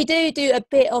a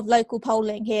bit of local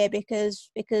polling here because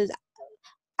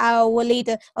our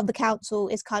leader of the council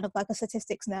is kind of like a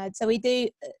statistics nerd, so we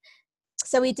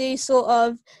do sort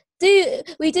of do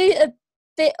a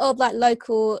bit of like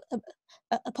local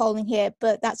polling here,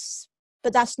 but that's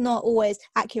not always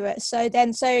accurate. So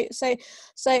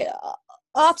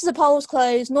after the polls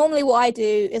close, normally what I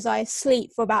do is I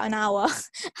sleep for about an hour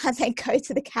and then go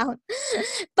to the count.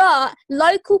 But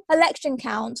local election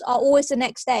counts are always the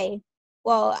next day.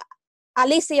 Well, at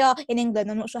least they are in England.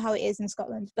 I'm not sure how it is in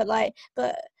Scotland, but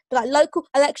local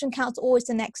election counts are always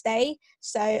the next day.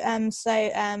 So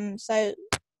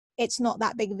it's not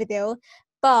that big of a deal.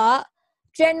 But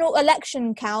general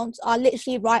election counts are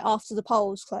literally right after the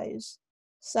polls close.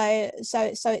 So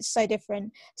it's so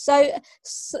different. So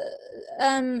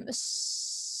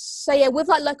yeah, with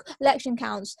like local election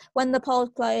counts, when the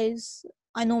polls close,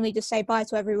 I normally just say bye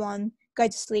to everyone, go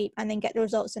to sleep, and then get the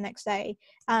results the next day.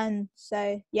 And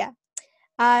so yeah,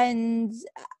 and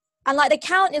like the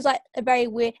count is like a very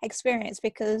weird experience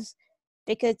because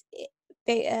it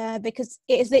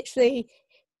is literally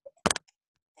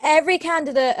every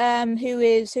candidate who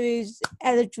is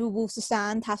eligible to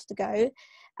stand has to go,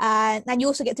 and you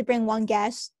also get to bring one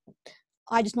guest.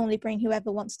 I just normally bring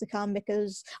whoever wants to come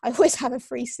because I always have a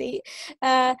free seat.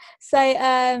 So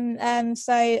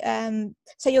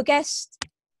your guest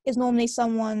is normally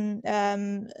someone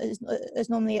is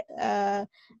normally a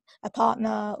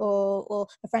partner or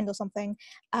a friend or something,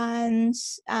 and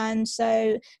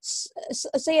so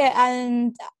yeah,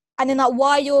 and then like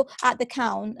while you're at the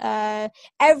count,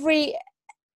 every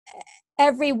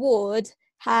ward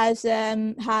has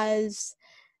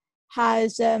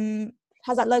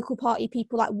like local party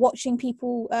people like watching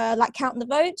people like count the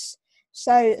votes.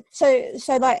 So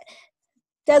like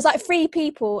there's like 3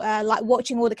 people like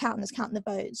watching all the counters count the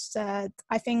votes. I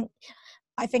think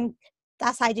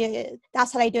that's how they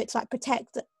do it to like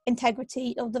protect the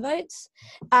integrity of the votes,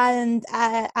 and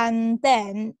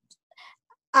then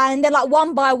like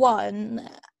one by one,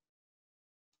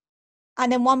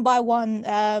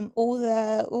 all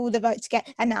the votes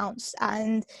get announced,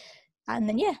 and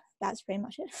then yeah, that's pretty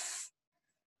much it.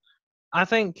 I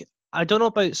don't know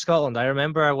about Scotland. I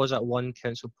remember I was at one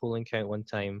council polling count one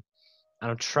time,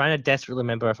 and I'm trying to desperately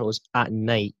remember if it was at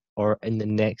night or in the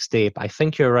next day. But I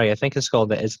think you're right. I think in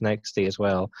Scotland it is the next day as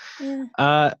well.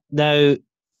 Yeah. Now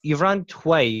you've ran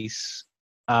twice.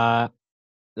 Tell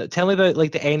me about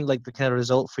like the end, like the kind of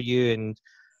result for you, and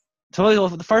tell me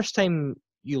the first time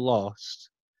you lost.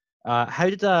 How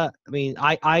did that? I mean,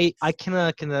 I kind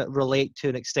of relate to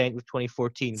an extent with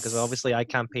 2014 because obviously I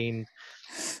campaigned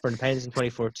for independence in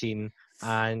 2014.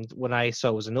 And when I saw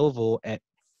it was a Novo, it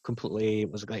completely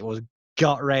was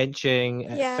gut wrenching.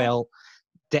 It Yeah. felt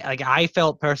like I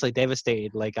felt personally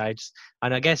devastated.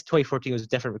 And I guess 2014 was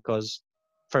different because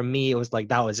for me it was like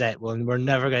that was it. Well, we're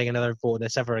never getting another vote in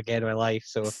this ever again in my life.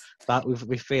 So that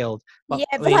we failed. But Yeah,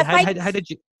 I but mean, I think how did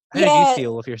you yeah,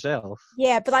 feel with yourself?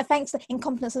 yeah, but I thanks to the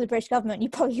incompetence of the British government, you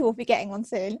probably will be getting one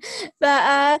soon.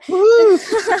 But Woo!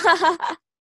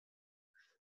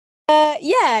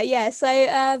 yeah. So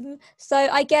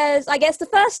I guess the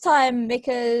first time,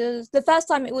 because the first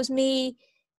time it was me,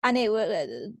 and it was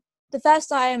the first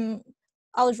time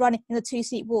I was running in the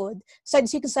 2-seat ward. So the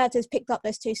two Conservatives picked up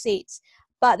those 2 seats,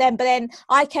 but then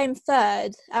I came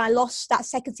third, and I lost that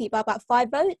second seat by about 5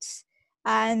 votes.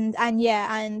 And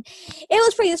yeah, and it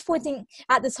was pretty disappointing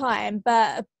at the time,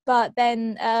 but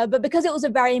because it was a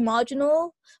very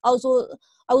marginal, I was all.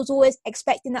 I was always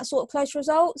expecting that sort of close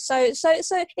result, so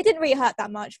it didn't really hurt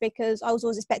that much because I was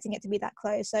always expecting it to be that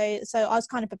close. So I was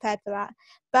kind of prepared for that.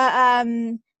 But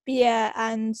yeah,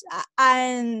 and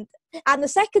the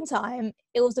second time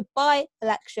it was a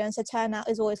by-election, so turnout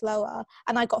is always lower,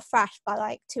 and I got thrashed by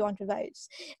like 200 votes.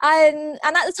 And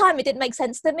at the time it didn't make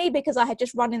sense to me because I had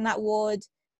just run in that ward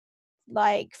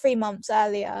like 3 months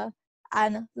earlier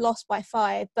and lost by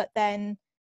 5, but then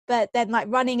like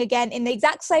running again in the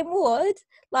exact same ward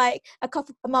like a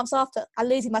couple of months after and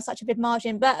losing by such a big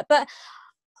margin. But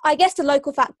I guess the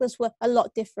local factors were a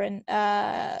lot different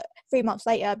 3 months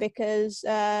later because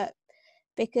the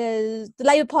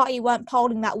Labour Party weren't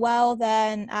polling that well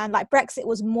then, and like Brexit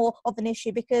was more of an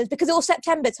issue because it was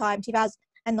September time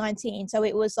 2019, so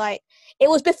it was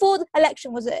before the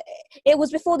election it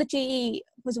was before the GE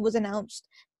was announced,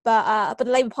 but the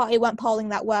Labour Party weren't polling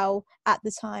that well at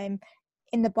the time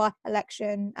in the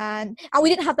by-election, and we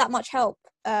didn't have that much help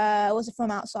was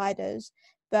from outsiders.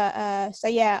 But so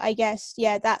yeah, I guess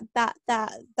that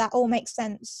all makes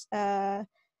sense.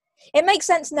 It makes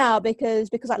sense now because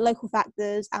like local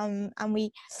factors, and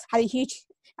we had a huge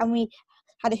a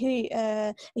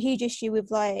huge issue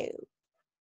with like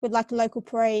a local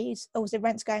parade, or was the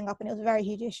rents going up, and it was a very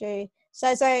huge issue.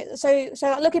 So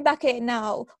looking back at it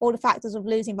now, all the factors of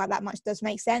losing by that much does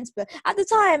make sense. But at the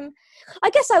time, I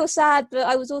guess I was sad, but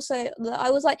I was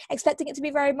like expecting it to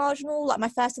be very marginal, like my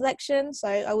first election. So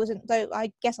I wasn't, though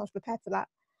I guess I was prepared for that.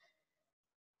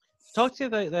 Talk to you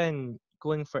about then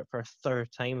going for it for a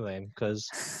third time then, because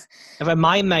if in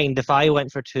my mind, if I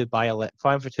went for two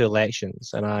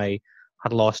elections and I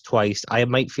had lost twice, I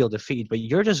might feel defeated. But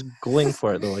you're just going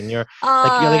for it though, and you're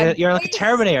like a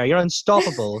Terminator. You're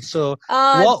unstoppable. So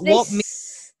what made This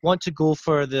you want to go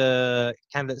for the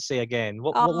candidacy again?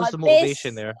 What was the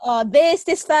motivation this there?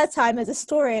 this third time is a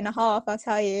story and a half, I'll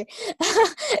tell you.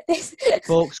 this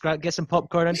Folks, get some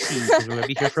popcorn and tea because we're gonna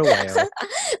be here for a while.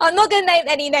 I'm not going to name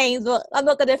any names, but I'm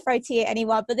not going to throw tea at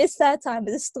anyone. But this third time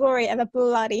is a story and a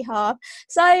bloody half.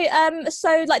 So like this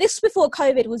was before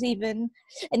COVID was even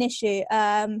an issue.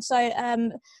 So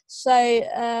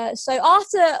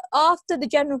after the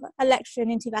general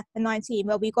election in 2019,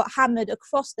 where we got hammered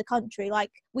across the country,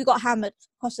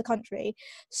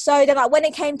 So then, like when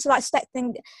it came to like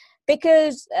selecting,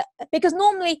 because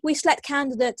normally we select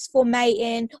candidates for May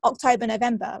in October,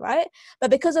 November, right?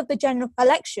 But because of the general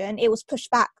election, it was pushed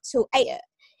back till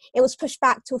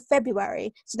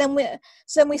February. So then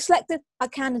we selected our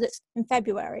candidates in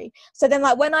February. So then,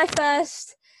 like when I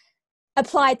first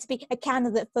applied to be a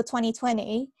candidate for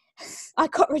 2020, I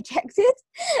got rejected,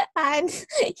 and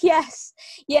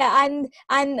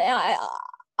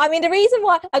I mean the reason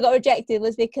why I got rejected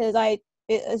was because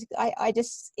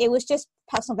it was just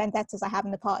personal vendettas I have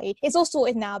in the party. It's all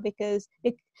sorted now but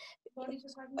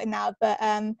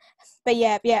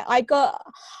yeah, I got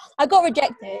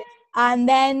rejected, and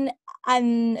then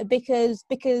because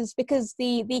the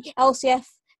LCF,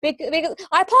 because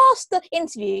I passed the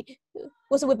interview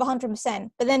was with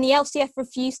 100%, but then the LCF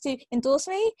refused to endorse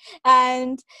me,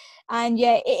 and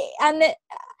yeah, and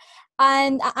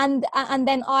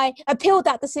then I appealed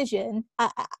that decision,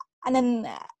 and then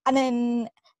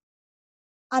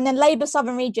Labour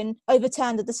Southern Region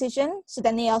overturned the decision, so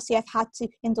then the LCF had to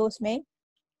endorse me.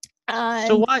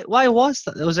 So why was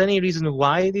that? Was there any reason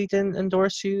why they didn't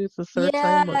endorse you the third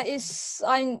time? Yeah,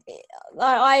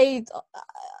 I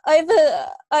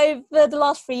over the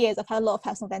last 3 years I've had a lot of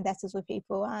personal vendettas with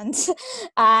people, and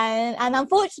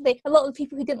unfortunately a lot of the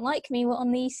people who didn't like me were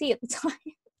on the EC at the time.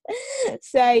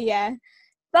 So yeah,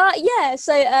 but yeah,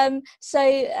 so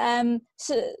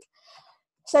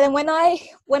then when I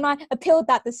appealed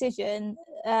that decision,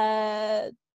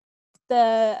 so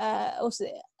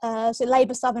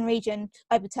Labour Southern Region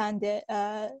overturned it.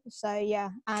 So yeah,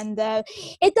 and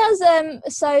it does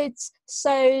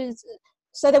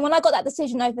so then when I got that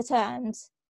decision overturned,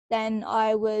 then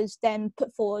I was then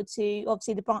put forward to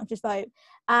obviously the branches vote,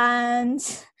 and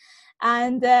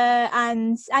then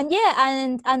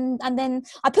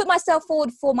I put myself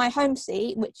forward for my home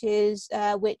seat, which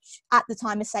at the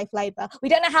time is Safe Labour. We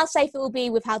don't know how safe it will be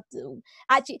with how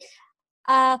actually,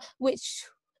 which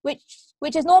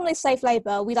is normally Safe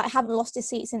Labour. We like haven't lost a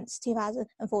seat since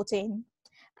 2014.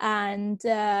 And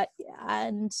so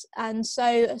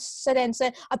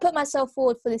I put myself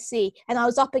forward for the seat, and I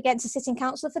was up against a sitting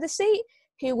councillor for the seat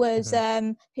who was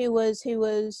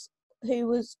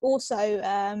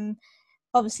also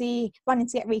obviously running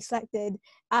to get re-selected,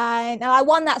 and I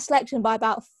won that selection by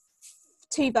about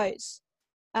 2 votes,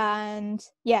 and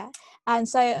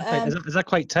so is that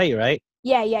quite tight, right?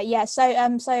 so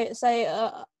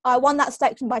I won that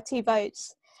selection by 2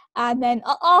 votes. And then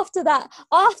after that,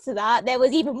 there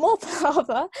was even more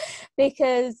palaver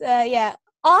because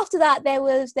after that there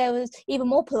was even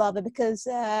more palaver because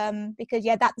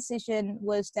that decision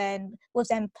was then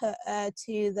put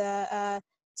to the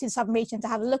Southern Region to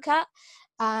have a look at,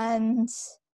 and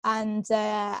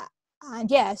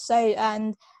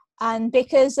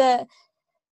because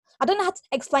I don't know how to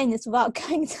explain this without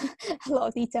going into a lot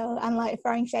of detail and like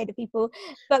throwing shade at people,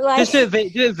 but like just do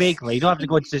it vaguely. You don't have to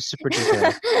go into super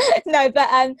detail. No, but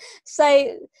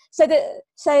so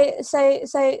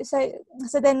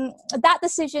then that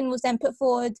decision was then put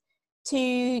forward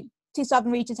to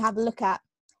Southern Region to have a look at,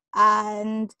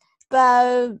 and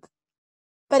but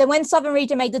then when Southern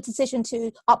Region made the decision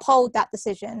to uphold that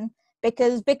decision,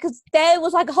 because there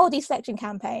was like a whole deselection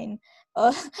campaign,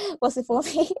 was it for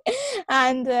me,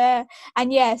 and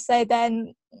so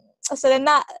then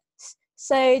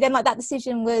that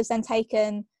decision was then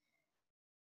taken.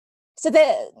 So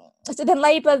then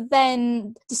Labour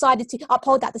then decided to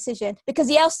uphold that decision because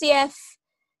the LCF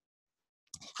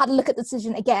had a look at the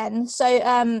decision again. So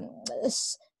then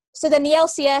the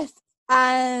LCF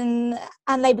and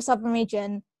Labour Southern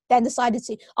Region then decided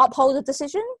to uphold the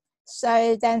decision.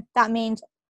 So then that means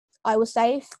I was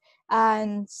safe,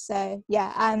 and so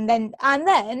and then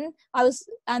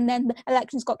the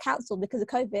elections got cancelled because of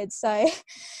COVID. So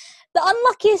the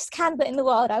unluckiest candidate in the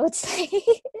world, I would say.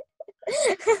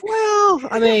 Well,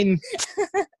 I mean,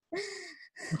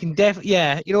 you can definitely,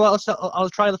 you know what? I'll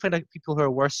try to find out people who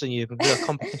are worse than you. We've got a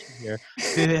competition here.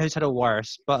 Who's had it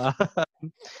worse? But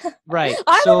right.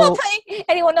 I'm not putting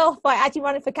anyone off by actually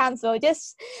running for council.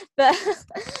 But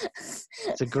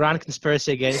it's a grand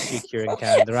conspiracy against you, Kiran.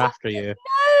 Can they're after you? No.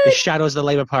 The shadows of the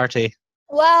Labour Party.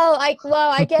 Well, I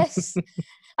guess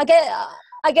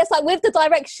like with the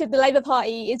direction the Labour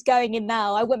Party is going in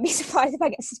now, I wouldn't be surprised if I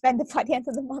get suspended by the end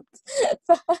of the month.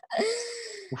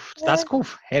 That's cool.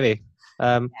 Heavy.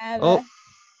 My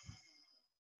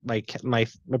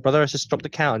brother has just dropped the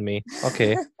cat on me.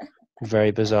 Okay. Very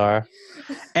bizarre.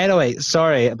 Anyway,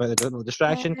 sorry about the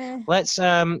distraction. Let's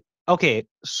okay,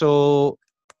 so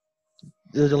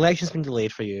the election's been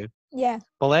delayed for you. Yeah.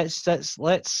 But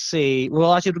let's see.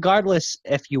 Well, actually, regardless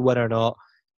if you win or not,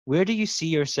 where do you see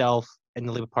yourself in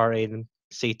the Labour Party in,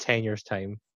 say, 10 years'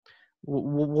 time?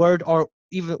 Or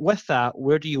even with that,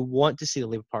 where do you want to see the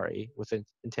Labour Party in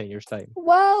 10 years' time?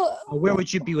 Well, or where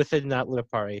would you be within that Labour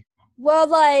Party? Well,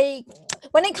 like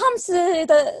when it comes to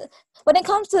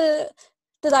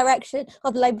the direction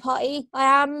of the Labour Party,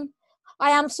 I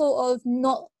am sort of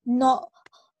not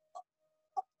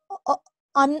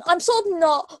I'm sort of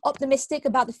not optimistic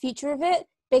about the future of it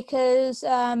because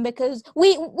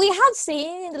we have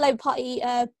seen the Labour Party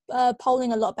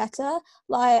polling a lot better.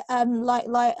 Like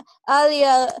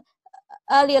earlier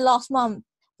last month,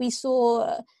 we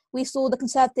saw the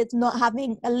Conservatives not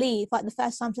having a lead like the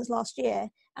first time since last year,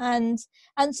 and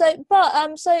so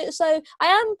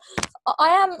I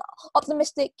am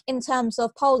optimistic in terms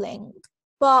of polling,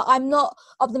 but I'm not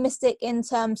optimistic in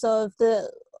terms of the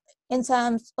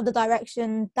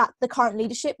direction that the current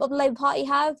leadership of the Labour Party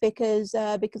have, because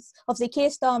obviously Keir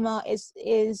Starmer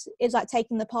is like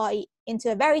taking the party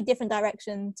into a very different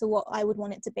direction to what I would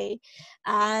want it to be,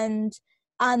 and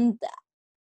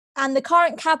the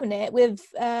current cabinet with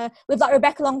like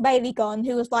Rebecca Long Bailey gone,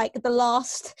 who was like the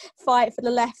last fight for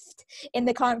the left in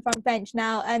the current front bench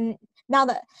now, and now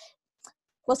that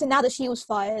she was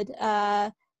fired,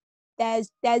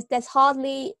 there's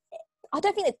hardly, I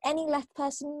don't think there's any left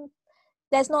person.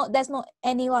 There's not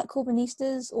any like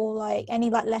Corbynistas or like any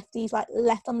like lefties like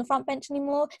left on the front bench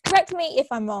anymore. Correct me if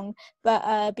I'm wrong, but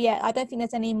yeah, I don't think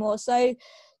there's any more. So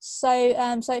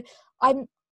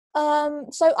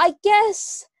I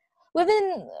guess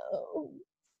within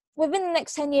the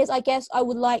next 10 years, I guess I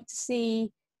would like to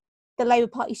see the Labour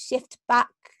Party shift back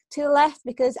to the left,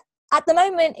 because at the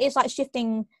moment it's like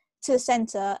shifting to the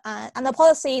center, and the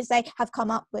policies they have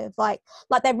come up with, like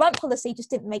their rent policy just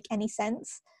didn't make any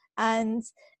sense, and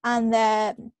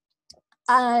their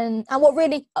and what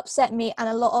really upset me and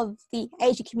a lot of the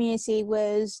Asian community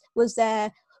was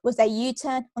their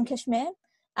U-turn on Kashmir.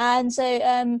 And so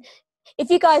if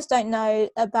you guys don't know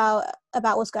about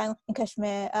what's going on in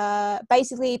Kashmir,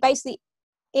 basically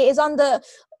it is under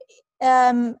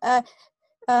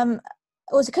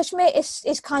also Kashmir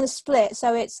is kind of split,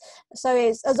 so it's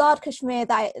Azad Kashmir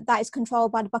that is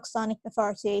controlled by the Pakistani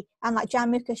Authority, and like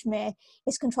Jammu Kashmir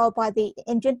is controlled by the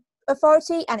Indian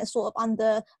Authority, and it's sort of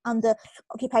under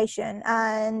occupation,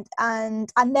 and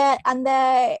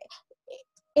there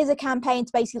is a campaign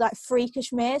to basically like free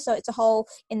Kashmir, so it's a whole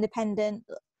independent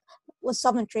was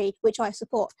sovereignty, which I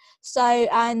support. So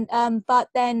and but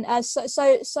then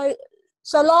so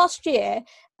last year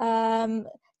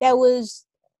there was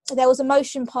a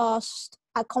motion passed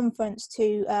at conference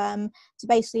to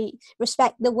basically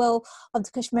respect the will of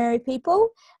the Kashmiri people,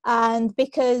 and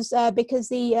because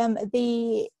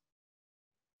the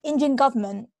Indian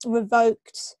government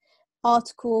revoked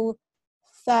Article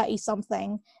 30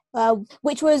 something,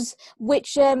 which that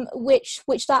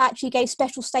actually gave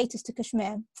special status to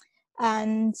Kashmir,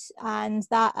 and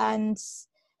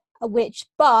which,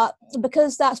 but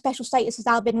because that special status has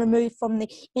now been removed from the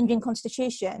Indian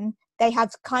constitution, they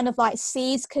have kind of like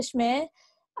seized Kashmir.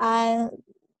 So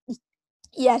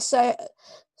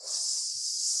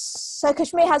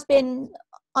Kashmir has been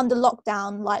under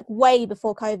lockdown like way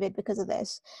before COVID because of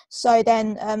this. So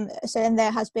then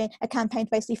there has been a campaign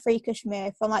to basically free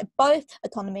Kashmir from like both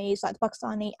autonomies, like the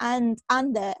Pakistani and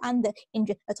the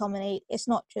Indian autonomy. It's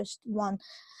not just one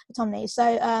autonomy.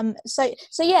 So then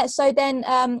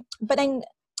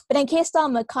Keir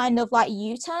Starmer kind of like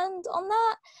U-turned on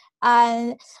that,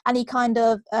 and he kind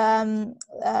of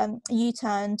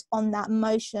U-turned on that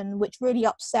motion, which really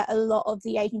upset a lot of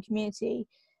the Asian community.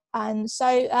 And so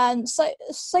yeah,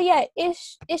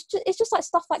 it's just like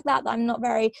stuff like that I'm not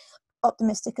very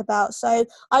optimistic about. So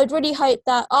I would really hope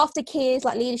that after Keir's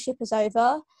like leadership is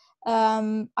over,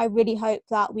 I really hope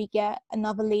that we get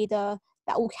another leader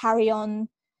that will carry on,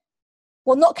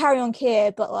 well, not carry on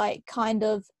Keir, but like kind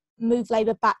of move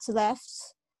Labour back to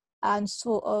left, and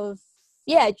sort of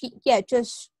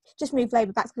just move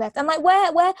Labour back to the left. And like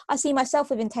where I see myself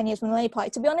within 10 years from the Labour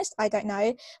Party, to be honest, I don't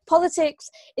know.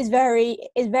 Politics is very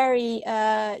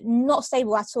not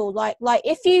stable at all. Like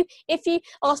if you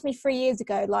asked me 3 years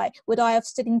ago, like would I have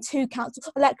stood in 2 council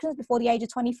elections before the age of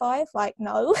 25? Like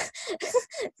no.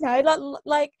 No,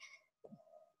 like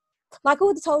I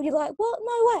would have told you, like, what?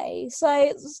 No way. So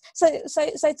like,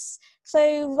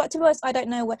 to be honest, I don't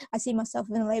know where I see myself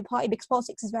within the Labour Party, because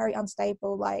politics is very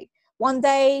unstable. Like one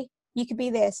day you could be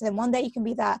this, and then one day you can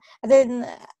be that, and then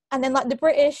like the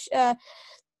British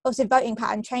obviously voting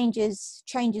pattern changes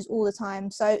all the time.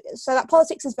 So that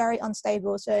politics is very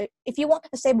unstable. So if you want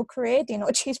a stable career, do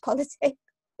not choose politics.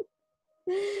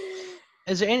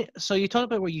 Is there any? So you talked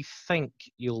about where you think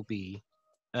you'll be,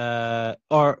 or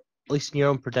at least in your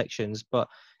own predictions. But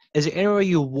is there anywhere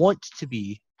you want to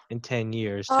be in 10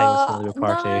 years' time with the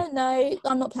Labour Party? No,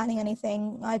 I'm not planning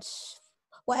anything.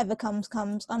 Whatever comes.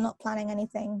 I'm not planning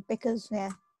anything, because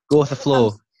Go with the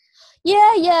flow.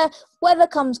 Yeah. Whatever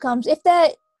comes. If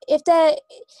there's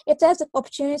an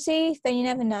opportunity, then you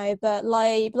never know. But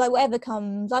like whatever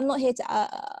comes, I'm not here to.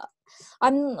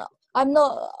 I'm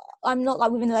not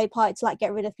like within the Labour Party to like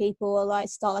get rid of people or like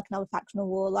start like another factional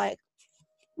war. Like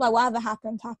whatever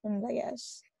happened, I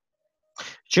guess.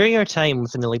 During your time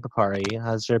within the Labour Party,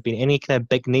 has there been any kind of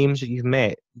big names that you've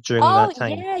met during that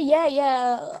time?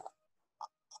 Yeah.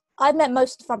 I've met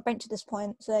most of the front bench at this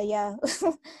point, so yeah.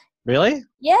 Really?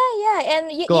 Yeah,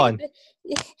 and Go on.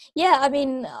 Yeah, I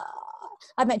mean,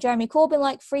 I've met Jeremy Corbyn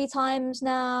like 3 times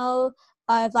now.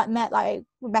 I've like met like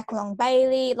Rebecca Long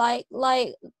Bailey, like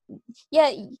on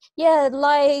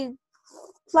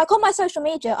my social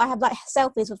media, I have like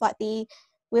selfies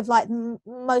with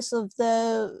most of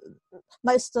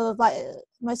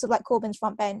Corbyn's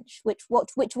front bench, which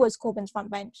was Corbyn's front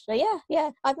bench. So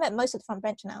yeah, I've met most of the front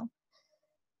bench now.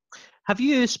 Have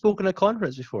you spoken at a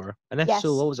conference before? And if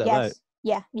so, what was it about?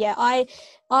 Yeah. I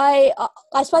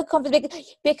spoke at a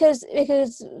conference because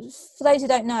for those who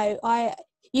don't know,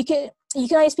 you can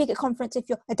only speak at conference if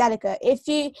you're a delegate. If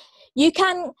you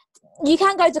can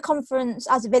go to conference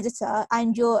as a visitor,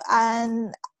 and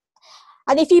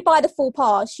if you buy the full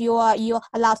pass, you're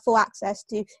allowed full access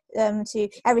to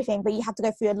everything, but you have to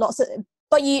go through lots of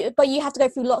but you have to go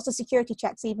through lots of security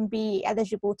checks to even be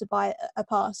eligible to buy a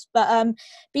pass. But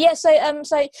yeah, so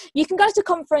you can go to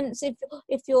conference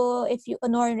if you're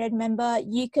an honorary member.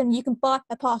 You can buy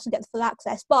a pass and get the full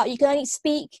access, but you can only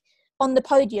speak on the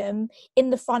podium in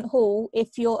the front hall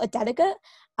if you're a delegate.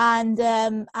 And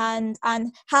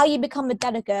how you become a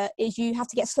delegate is you have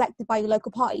to get selected by your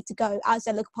local party to go as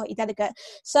a local party delegate.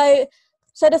 So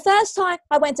the first time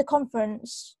I went to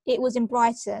conference, it was in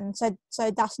Brighton, so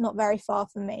that's not very far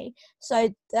from me. So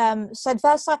the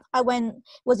first time I went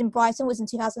was in Brighton, was in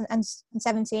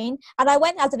 2017, and I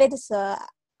went as a visitor,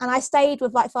 and I stayed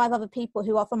with like 5 other people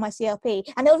who are from my CLP,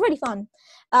 and it was really fun.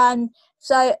 But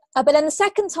then the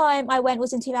second time I went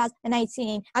was in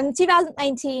 2018, and in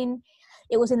 2018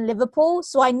 it was in Liverpool,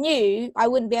 so I knew I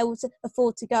wouldn't be able to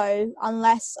afford to go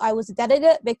unless I was a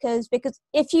delegate, because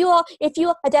if you're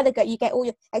a delegate, you get all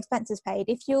your expenses paid.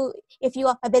 If you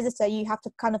are a visitor, you have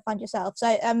to kind of fund yourself.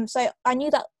 So I knew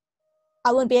that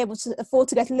I wouldn't be able to afford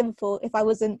to go to Liverpool if I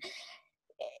was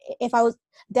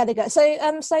delegate. So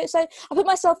I put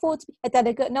myself forward to be a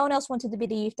delegate. No one else wanted to be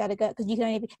the youth delegate, because you can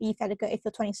only be a youth delegate if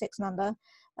you're 26 and under,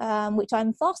 which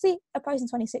I'm fastly approaching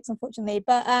 26, unfortunately.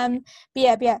 But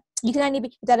yeah, you can only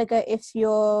be a delegate if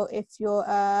you're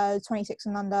 26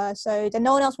 and under. So then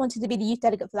no one else wanted to be the youth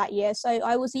delegate for that year. So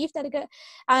I was the youth delegate,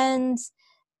 and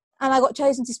I got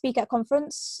chosen to speak at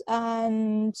conference,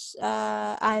 and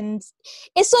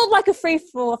it's sort of like a free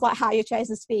for all of like how you're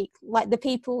chosen to speak. Like the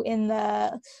people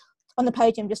on the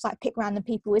podium just like pick random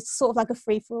people. It's sort of like a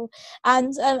free for all,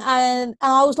 and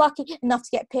I was lucky enough to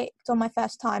get picked on my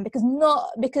first time, because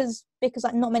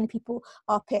like not many people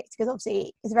are picked, because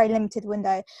obviously it's a very limited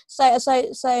window. So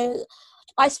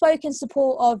I spoke in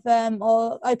support of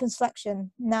open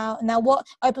selection. Now what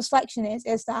open selection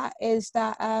is that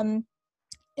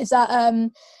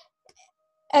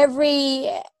every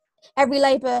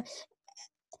Labour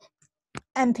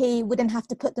MP wouldn't have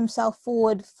to put themselves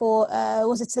forward for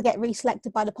to get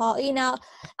reselected by the party. Now,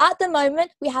 at the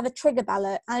moment, we have a trigger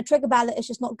ballot, and a trigger ballot is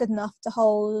just not good enough to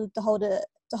hold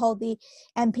the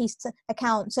MPs to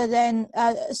account. So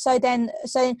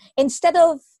instead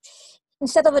of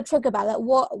a trigger ballot,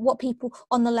 what people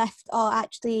on the left are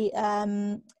actually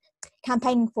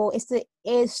campaigning for is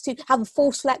to have a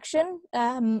full selection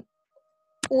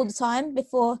all the time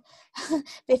before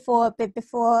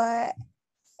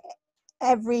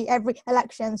every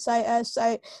election. So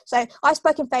I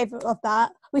spoke in favour of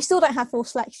that. We still don't have full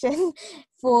selection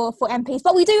for MPs,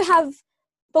 but we do have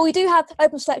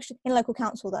open selection in local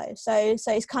council though. So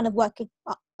it's kind of working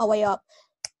our way up.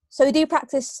 So we do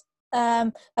practice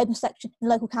open selection in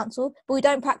local council, but we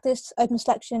don't practice open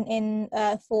selection in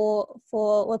for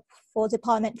the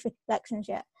parliamentary elections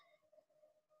yet.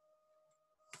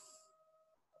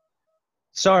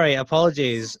 Sorry,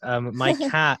 apologies. My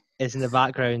cat is in the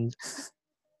background,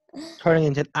 turning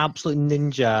into an absolute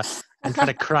ninja and trying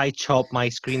to cry chop my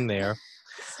screen there.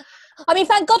 I mean,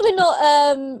 thank God we're not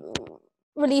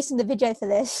releasing the video for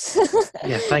this.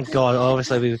 Yeah, thank God.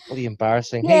 Obviously, it would be bloody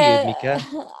embarrassing. Yeah. Hey, you, Mika.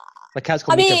 My cat's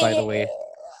called Mika, by the way.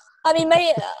 I mean,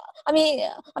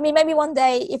 maybe one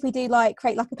day if we do like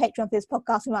create like a Patreon for this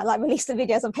podcast, we might like release the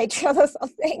videos on Patreon or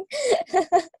something.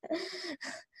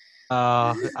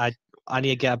 I need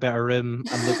to get a better room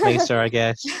and look nicer, I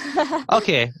guess.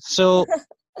 Okay, so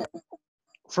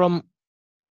from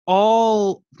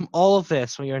all of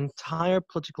this, from your entire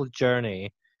political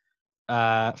journey,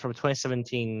 from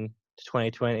 2017 to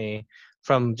 2020,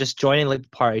 from just joining the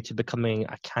party to becoming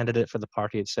a candidate for the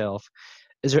party itself,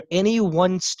 is there any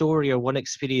one story or one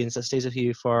experience that stays with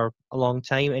you for a long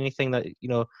time? Anything that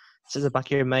sits in the back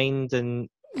of your mind and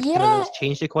that's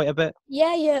changed you quite a bit?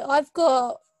 Yeah, I've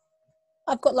got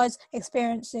loads of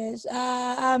experiences.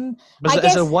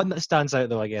 Is there one that stands out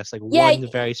though? I guess one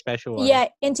very special one. Yeah,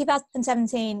 in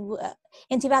 2017,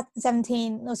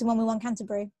 was when we won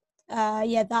Canterbury.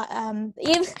 Even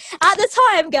at the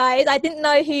time, guys, I didn't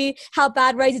know how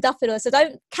bad Rosie Duffield was, so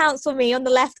don't counsel me on the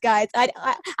left, guys. I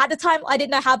at the time I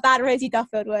didn't know how bad Rosie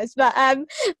Duffield was, but I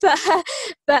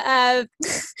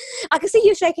can see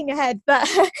you shaking your head. But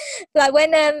like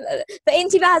when but in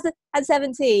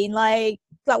 2017, like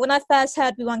when I first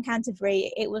heard we won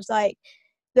Canterbury, it was like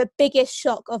the biggest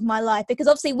shock of my life, because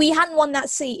obviously we hadn't won that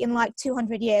seat in like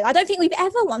 200 years. I don't think we've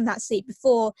ever won that seat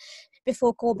before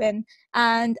Corbyn,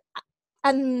 and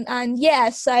yeah,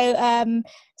 so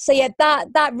yeah,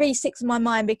 that really sticks in my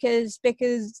mind, because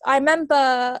I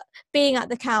remember being at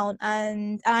the count,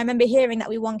 and I remember hearing that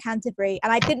we won Canterbury,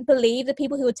 and I didn't believe the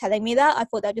people who were telling me that. I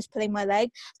thought they were just pulling my leg.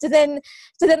 So then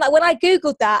like when I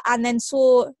googled that and then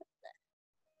saw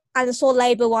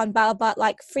Labour won by about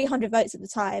like 300 votes at the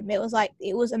time, it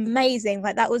was amazing.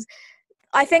 Like that was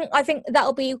I think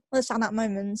that'll be one of the standout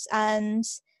moments, and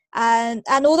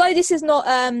although this is not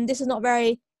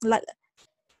very like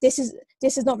this is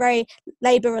not very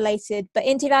Labour related, but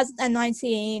in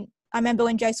 2019, I remember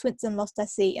when Jo Swinson lost her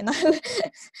seat, and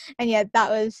and yeah, that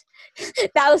was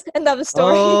another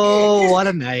story. Oh, what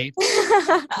a night!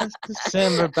 That's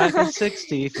December back in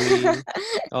 '63.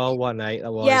 Oh, what night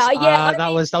that was! Yeah. That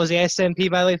was the SNP,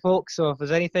 by the way, folks. So if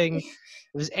there's anything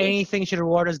should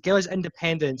reward us, give us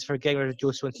independence for getting rid of Jo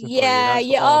Swinson for you. That's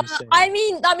all I'm saying.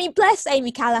 I mean, bless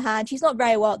Amy Callaghan. She's not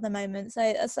very well at the moment,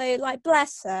 so like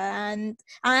bless her, and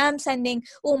I am sending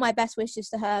all my best wishes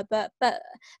to her. But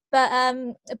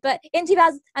in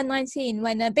 2019,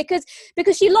 when because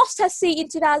she lost her seat in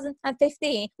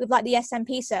 2015 with like the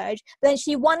SNP surge, but then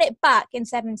she won it back in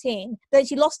 17, but then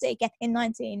she lost it again in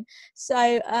 19.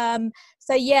 So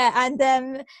yeah, and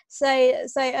so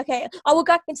okay, I will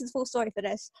go into the full story for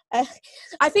this.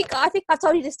 I think I've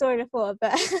told you this story before,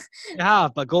 but Yeah,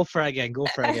 but go for it again. Go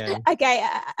for it again. okay.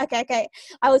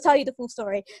 I will tell you the full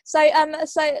story. So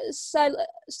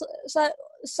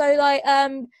like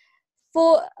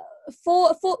for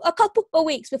a couple of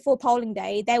weeks before polling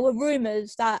day, there were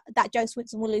rumours that Jo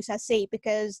Swinson will lose her seat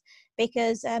because like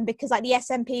the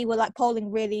SNP were like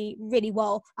polling really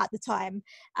well at the time,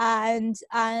 and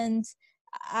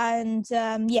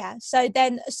yeah, so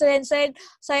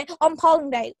on polling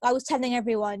day I was telling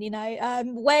everyone,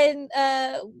 when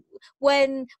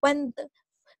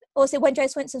also when Jo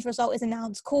Swinson's result is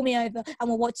announced, call me over and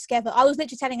we'll watch together. I was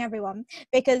literally telling everyone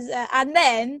because and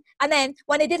then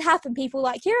when it did happen, people were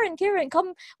like, Kiran,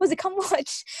 come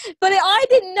watch. But I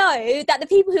didn't know that the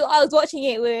people who I was watching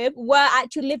it with were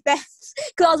actually Lib Dems,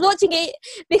 because I was watching it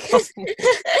because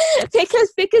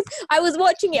because I was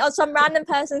watching it on some random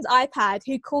person's iPad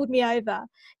who called me over.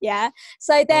 Yeah.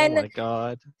 So then, oh my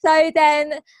God. So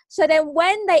then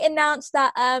when they announced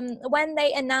that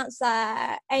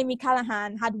Amy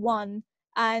Callaghan had won,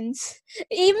 and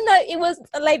even though it was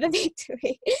a Labour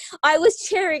victory, I was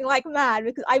cheering like mad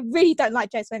because I really don't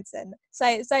like Jo Swinson.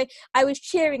 So I was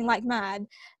cheering like mad.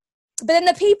 But then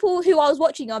the people who I was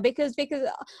watching on, because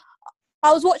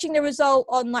I was watching the result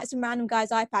on like some random guy's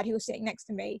iPad who was sitting next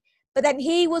to me, but then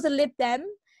he was a Lib Dem.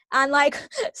 And like,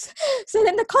 so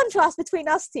then the contrast between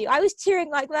us two, I was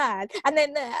cheering like mad, and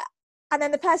then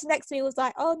the person next to me was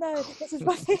like, "Oh no, this is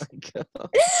rubbish." Oh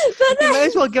you might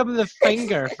as well give him the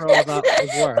finger for all that was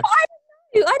worth. I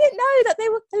didn't know that they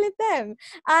were Lib Dem,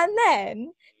 and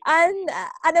then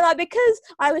like, because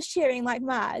I was cheering like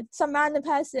mad, some random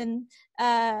person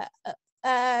like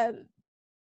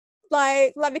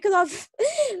because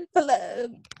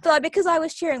because I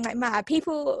was cheering like mad,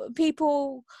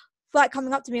 people like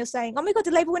coming up to me and saying, "Oh my God,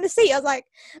 did Labour win a seat?" I was like,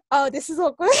 "Oh, this is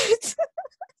awkward."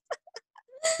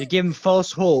 You gave him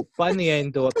false hope, but in the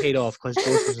end, though, it paid off because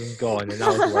Joseph was gone, and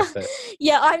that was worth it.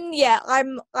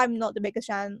 I'm not the biggest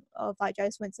fan of like Jo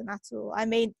Swinson at all. I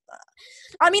mean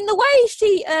the way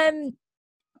she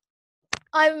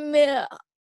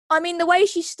the way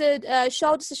she stood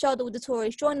shoulder to shoulder with the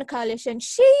Tories, joined the coalition.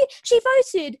 She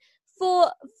voted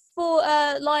for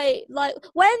like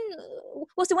when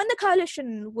the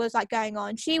coalition was like going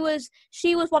on, she was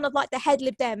one of like the head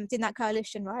Lib Dems in that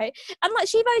coalition, right? And like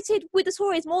she voted with the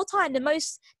Tories more time than like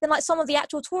some of the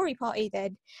actual Tory party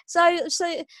did. So yeah,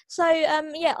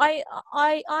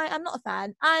 I'm not a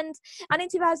fan. And in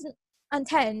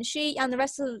 2010, she and the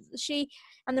rest of the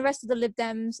Lib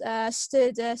Dems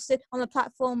stood on the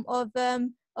platform of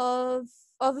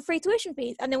a free tuition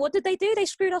fees, and then what did they do? They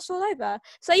screwed us all over.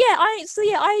 So yeah, I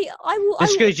will. They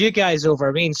screwed you guys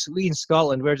over. We in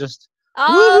Scotland, we're just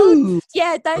woo!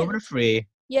 Yeah, over free.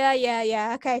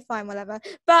 Yeah. Okay, fine, whatever.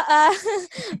 But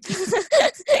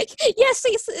yeah,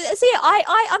 see,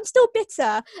 I'm still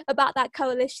bitter about that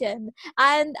coalition,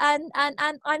 and I'm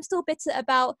still bitter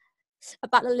about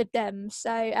the Lib Dems.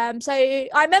 So I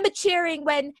remember cheering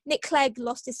when Nick Clegg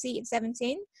lost his seat in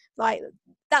 17. Like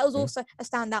that was also a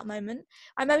standout moment.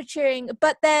 I remember cheering,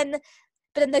 but then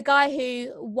the guy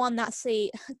who won that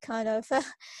seat kind of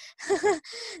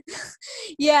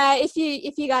yeah, if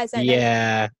you guys don't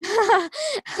know,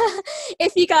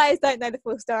 if you guys don't know the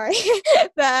full story,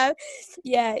 but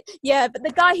but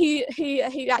the guy who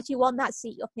actually won that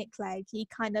seat off Nick Clegg, he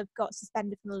kind of got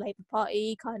suspended from the Labour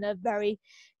Party, kind of very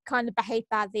kind of behaved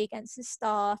badly against his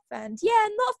staff, and yeah,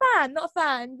 not a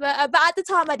fan. But at the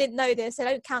time I didn't know this, so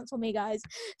don't cancel me, guys.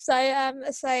 So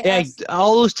Yeah,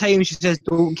 all those times she says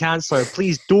don't cancel her.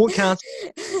 Please don't cancel.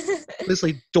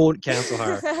 Honestly, don't cancel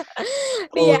her.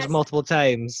 But All those yes, multiple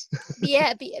times.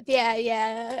 yeah.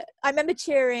 I remember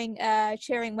cheering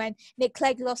when Nick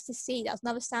Clegg lost his seat. That was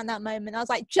another standout moment. I was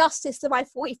like, justice to my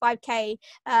 45k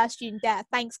student debt.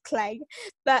 Thanks, Clegg.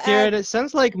 But Kiran, it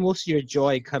sounds like most of your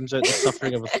joy comes out the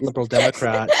suffering of Liberal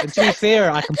Democrats. And to be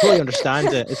fair, I completely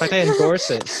understand it. In fact, I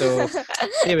endorse it. So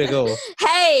there we go.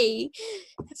 Hey,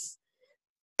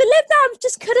 the Lib Dems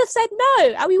just could have said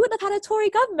no, and we wouldn't have had a Tory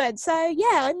government. So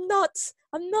yeah, I'm not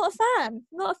a fan.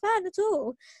 Not a fan at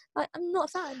all. I'm not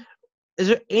a fan. Is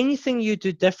there anything you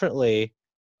do differently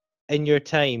in your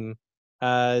time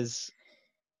from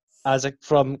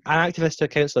an activist to a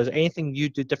councillor? Is there anything you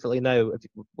do differently now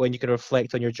when you can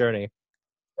reflect on your journey?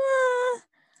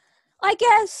 I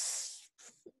guess.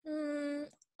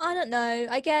 I don't know.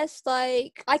 I guess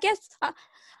like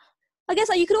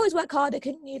you could always work harder,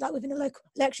 couldn't you? Like within the local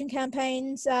election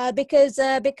campaigns, because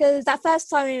that first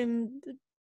time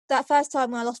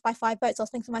when I lost by 5 votes, I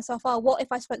was thinking to myself, oh, what if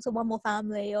I spoke to one more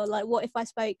family, or like what if I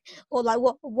spoke, or like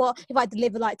what if I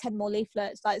deliver like 10 more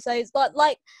leaflets? Like so, it's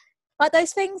like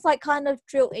those things like kind of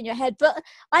drill in your head. But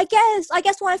I guess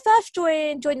when I first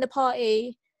joined the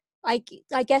party, I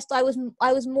guess I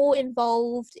was more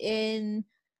involved in,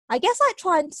 I guess like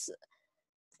trying to,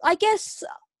 I guess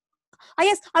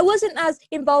I wasn't as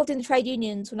involved in the trade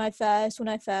unions when I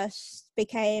first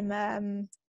became a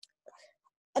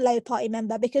Labour Party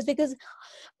member, because I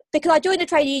joined the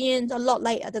trade unions a lot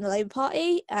later than the Labour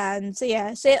Party, and so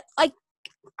yeah, so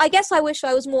I guess I wish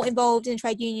I was more involved in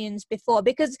trade unions before,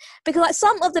 because like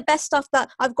some of the best stuff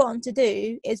that I've gotten to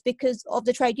do is because of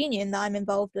the trade union that I'm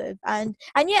involved with, and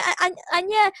yeah,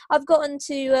 I've gotten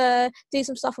to do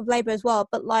some stuff with Labour as well,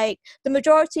 but like the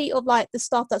majority of like the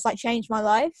stuff that's like changed my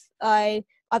life, I've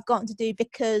gotten to do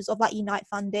because of like Unite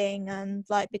funding, and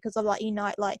like because of like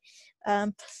Unite like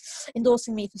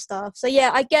endorsing me for stuff. So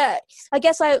yeah, I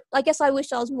guess I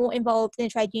wish I was more involved in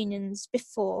trade unions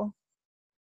before.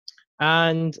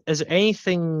 And is there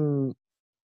anything?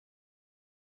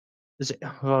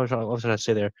 What was I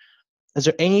say there? Is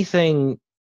there anything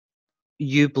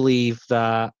you believe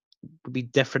that would be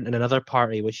different in another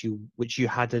party which you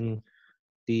had in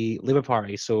the Labour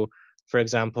Party? So, for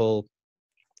example,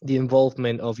 the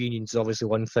involvement of unions is obviously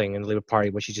one thing in the Labour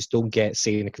Party, which you just don't get,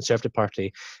 say, in the Conservative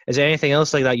Party. Is there anything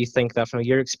else like that you think that, from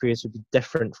your experience, would be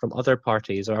different from other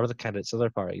parties or other candidates, other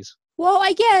parties? Well,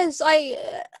 I guess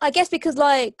because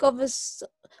like obviously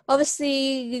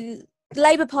the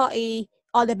Labour Party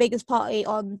are the biggest party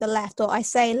on the left, or I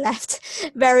say left,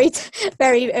 very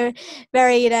very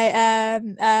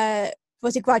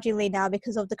was it grudgingly now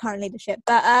because of the current leadership.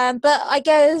 But I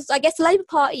guess the Labour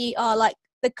Party are like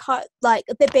the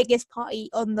biggest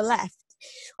party on the left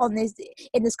on this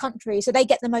in this country, so they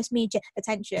get the most media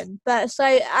attention. But so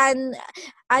and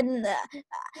and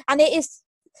it is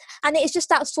and it's just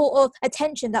that sort of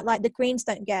attention that like the Greens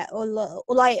don't get, or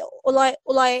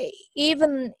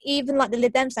even like the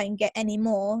Lib Dems don't get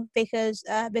anymore, because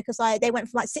like they went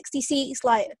from like 60 seats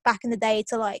like back in the day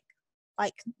to like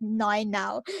 9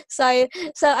 now. So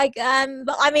but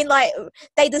I mean, like,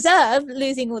 they deserve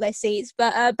losing all their seats,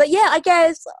 but yeah, I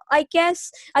guess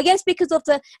because of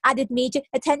the added media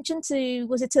attention to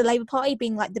the Labour Party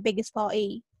being like the biggest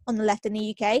party on the left in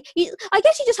the UK, I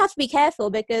guess you just have to be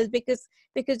careful, because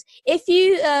if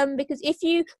you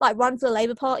like run for the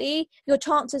Labour Party, your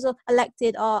chances of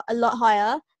elected are a lot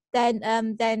higher than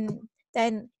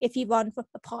if you run for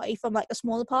a party from like a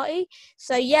smaller party.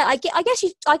 So yeah, I guess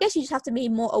you just have to be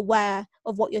more aware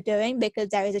of what you're doing, because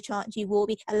there is a chance you will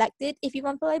be elected if you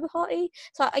run for the Labour Party.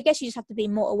 So I guess you just have to be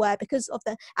more aware because of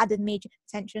the added media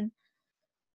attention.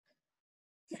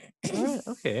 All right,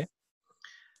 okay.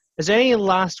 Is there any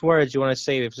last words you want to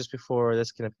say just before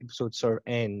this kind of episode sort of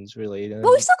ends, really?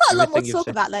 Well, we've still got a lot more Everything to you've talk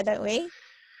said. about though, don't we?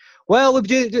 Well, we'll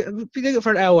be doing it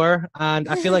for an hour, and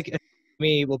I feel like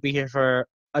me will be here for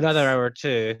another hour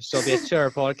too, so it'll be a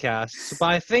 2-hour podcast. But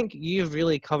I think you've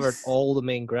really covered all the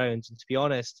main grounds, and to be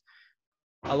honest,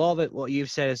 a lot of it, what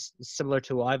you've said, is similar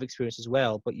to what I've experienced as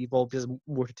well, but you've obviously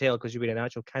more to tell because you've been an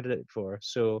actual candidate before.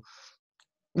 So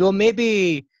we'll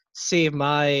maybe save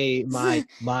my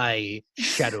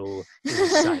shadow is a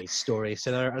side story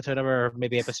to another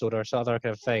maybe episode or some other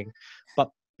kind of thing. But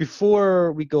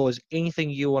before we go, is anything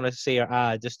you want to say or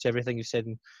add just to everything you've said,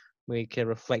 and we can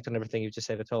reflect on everything you've just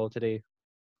said at all today?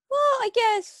 Well, I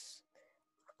guess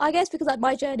because like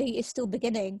my journey is still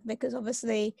beginning, because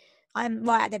obviously I'm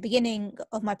right at the beginning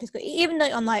of my political, even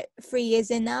though I'm like 3 years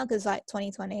in now, because like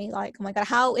 2020, like oh my god,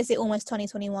 how is it almost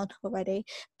 2021 already?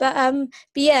 But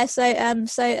yeah, so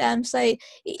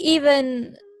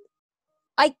even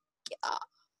I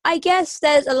I guess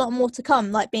there's a lot more to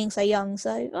come, like being so young.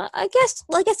 So I guess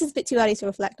it's a bit too early to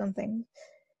reflect on things.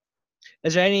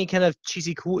 Is there any kind of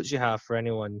cheesy quotes you have for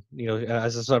anyone,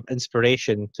 as a sort of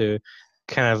inspiration to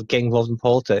kind of get involved in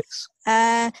politics?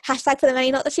 Hashtag for the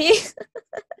many, not the few.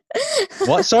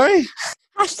 What? Sorry?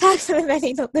 Hashtag for the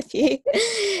many, not the few.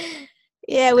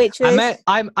 Yeah, which I was meant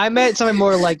I meant something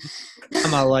more like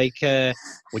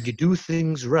when you do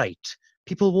things right,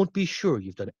 people won't be sure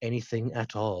you've done anything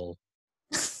at all.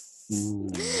 Ooh.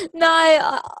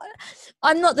 no,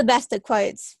 I'm not the best at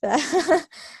quotes, but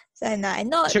so no,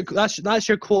 not That's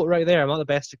your quote right there. I'm not the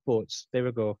best at quotes. There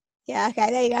we go. yeah.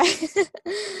 Okay, there you go.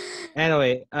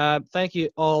 Anyway, thank you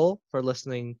all for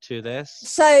listening to this.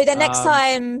 So the next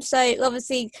time, so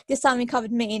obviously this time we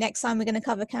covered me. Next time we're going to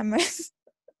cover cameras.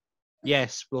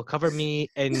 Yes, we'll cover me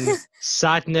in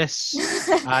sadness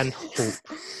and hope,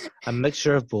 a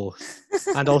mixture of both,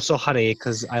 and also honey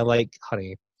because I like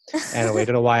honey. Anyway, I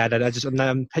don't know why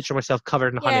I'm picturing myself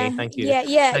covered in honey. Thank you.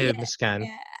 Yeah, Thank you, Miss Can.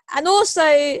 yeah. And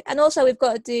also we've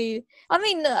got to do.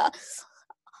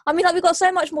 Like we've got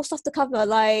so much more stuff to cover.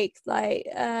 We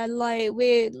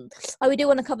do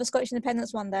want to cover Scottish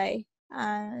independence one day,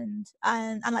 and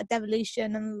like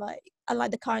devolution and like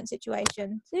the current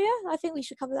situation. So yeah, I think we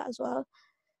should cover that as well.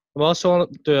 We also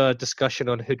want to do a discussion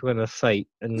on who'd win a fight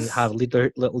and have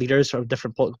leaders from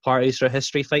different political parties through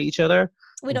history fight each other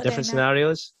in different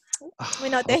scenarios. We're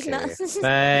not doing that.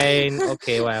 Fine.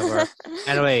 Okay, whatever.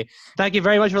 Anyway, thank you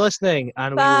very much for listening,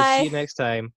 and we will see you next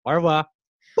time. Au revoir.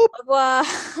 Au revoir.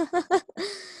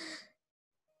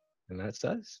 And that's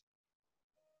us.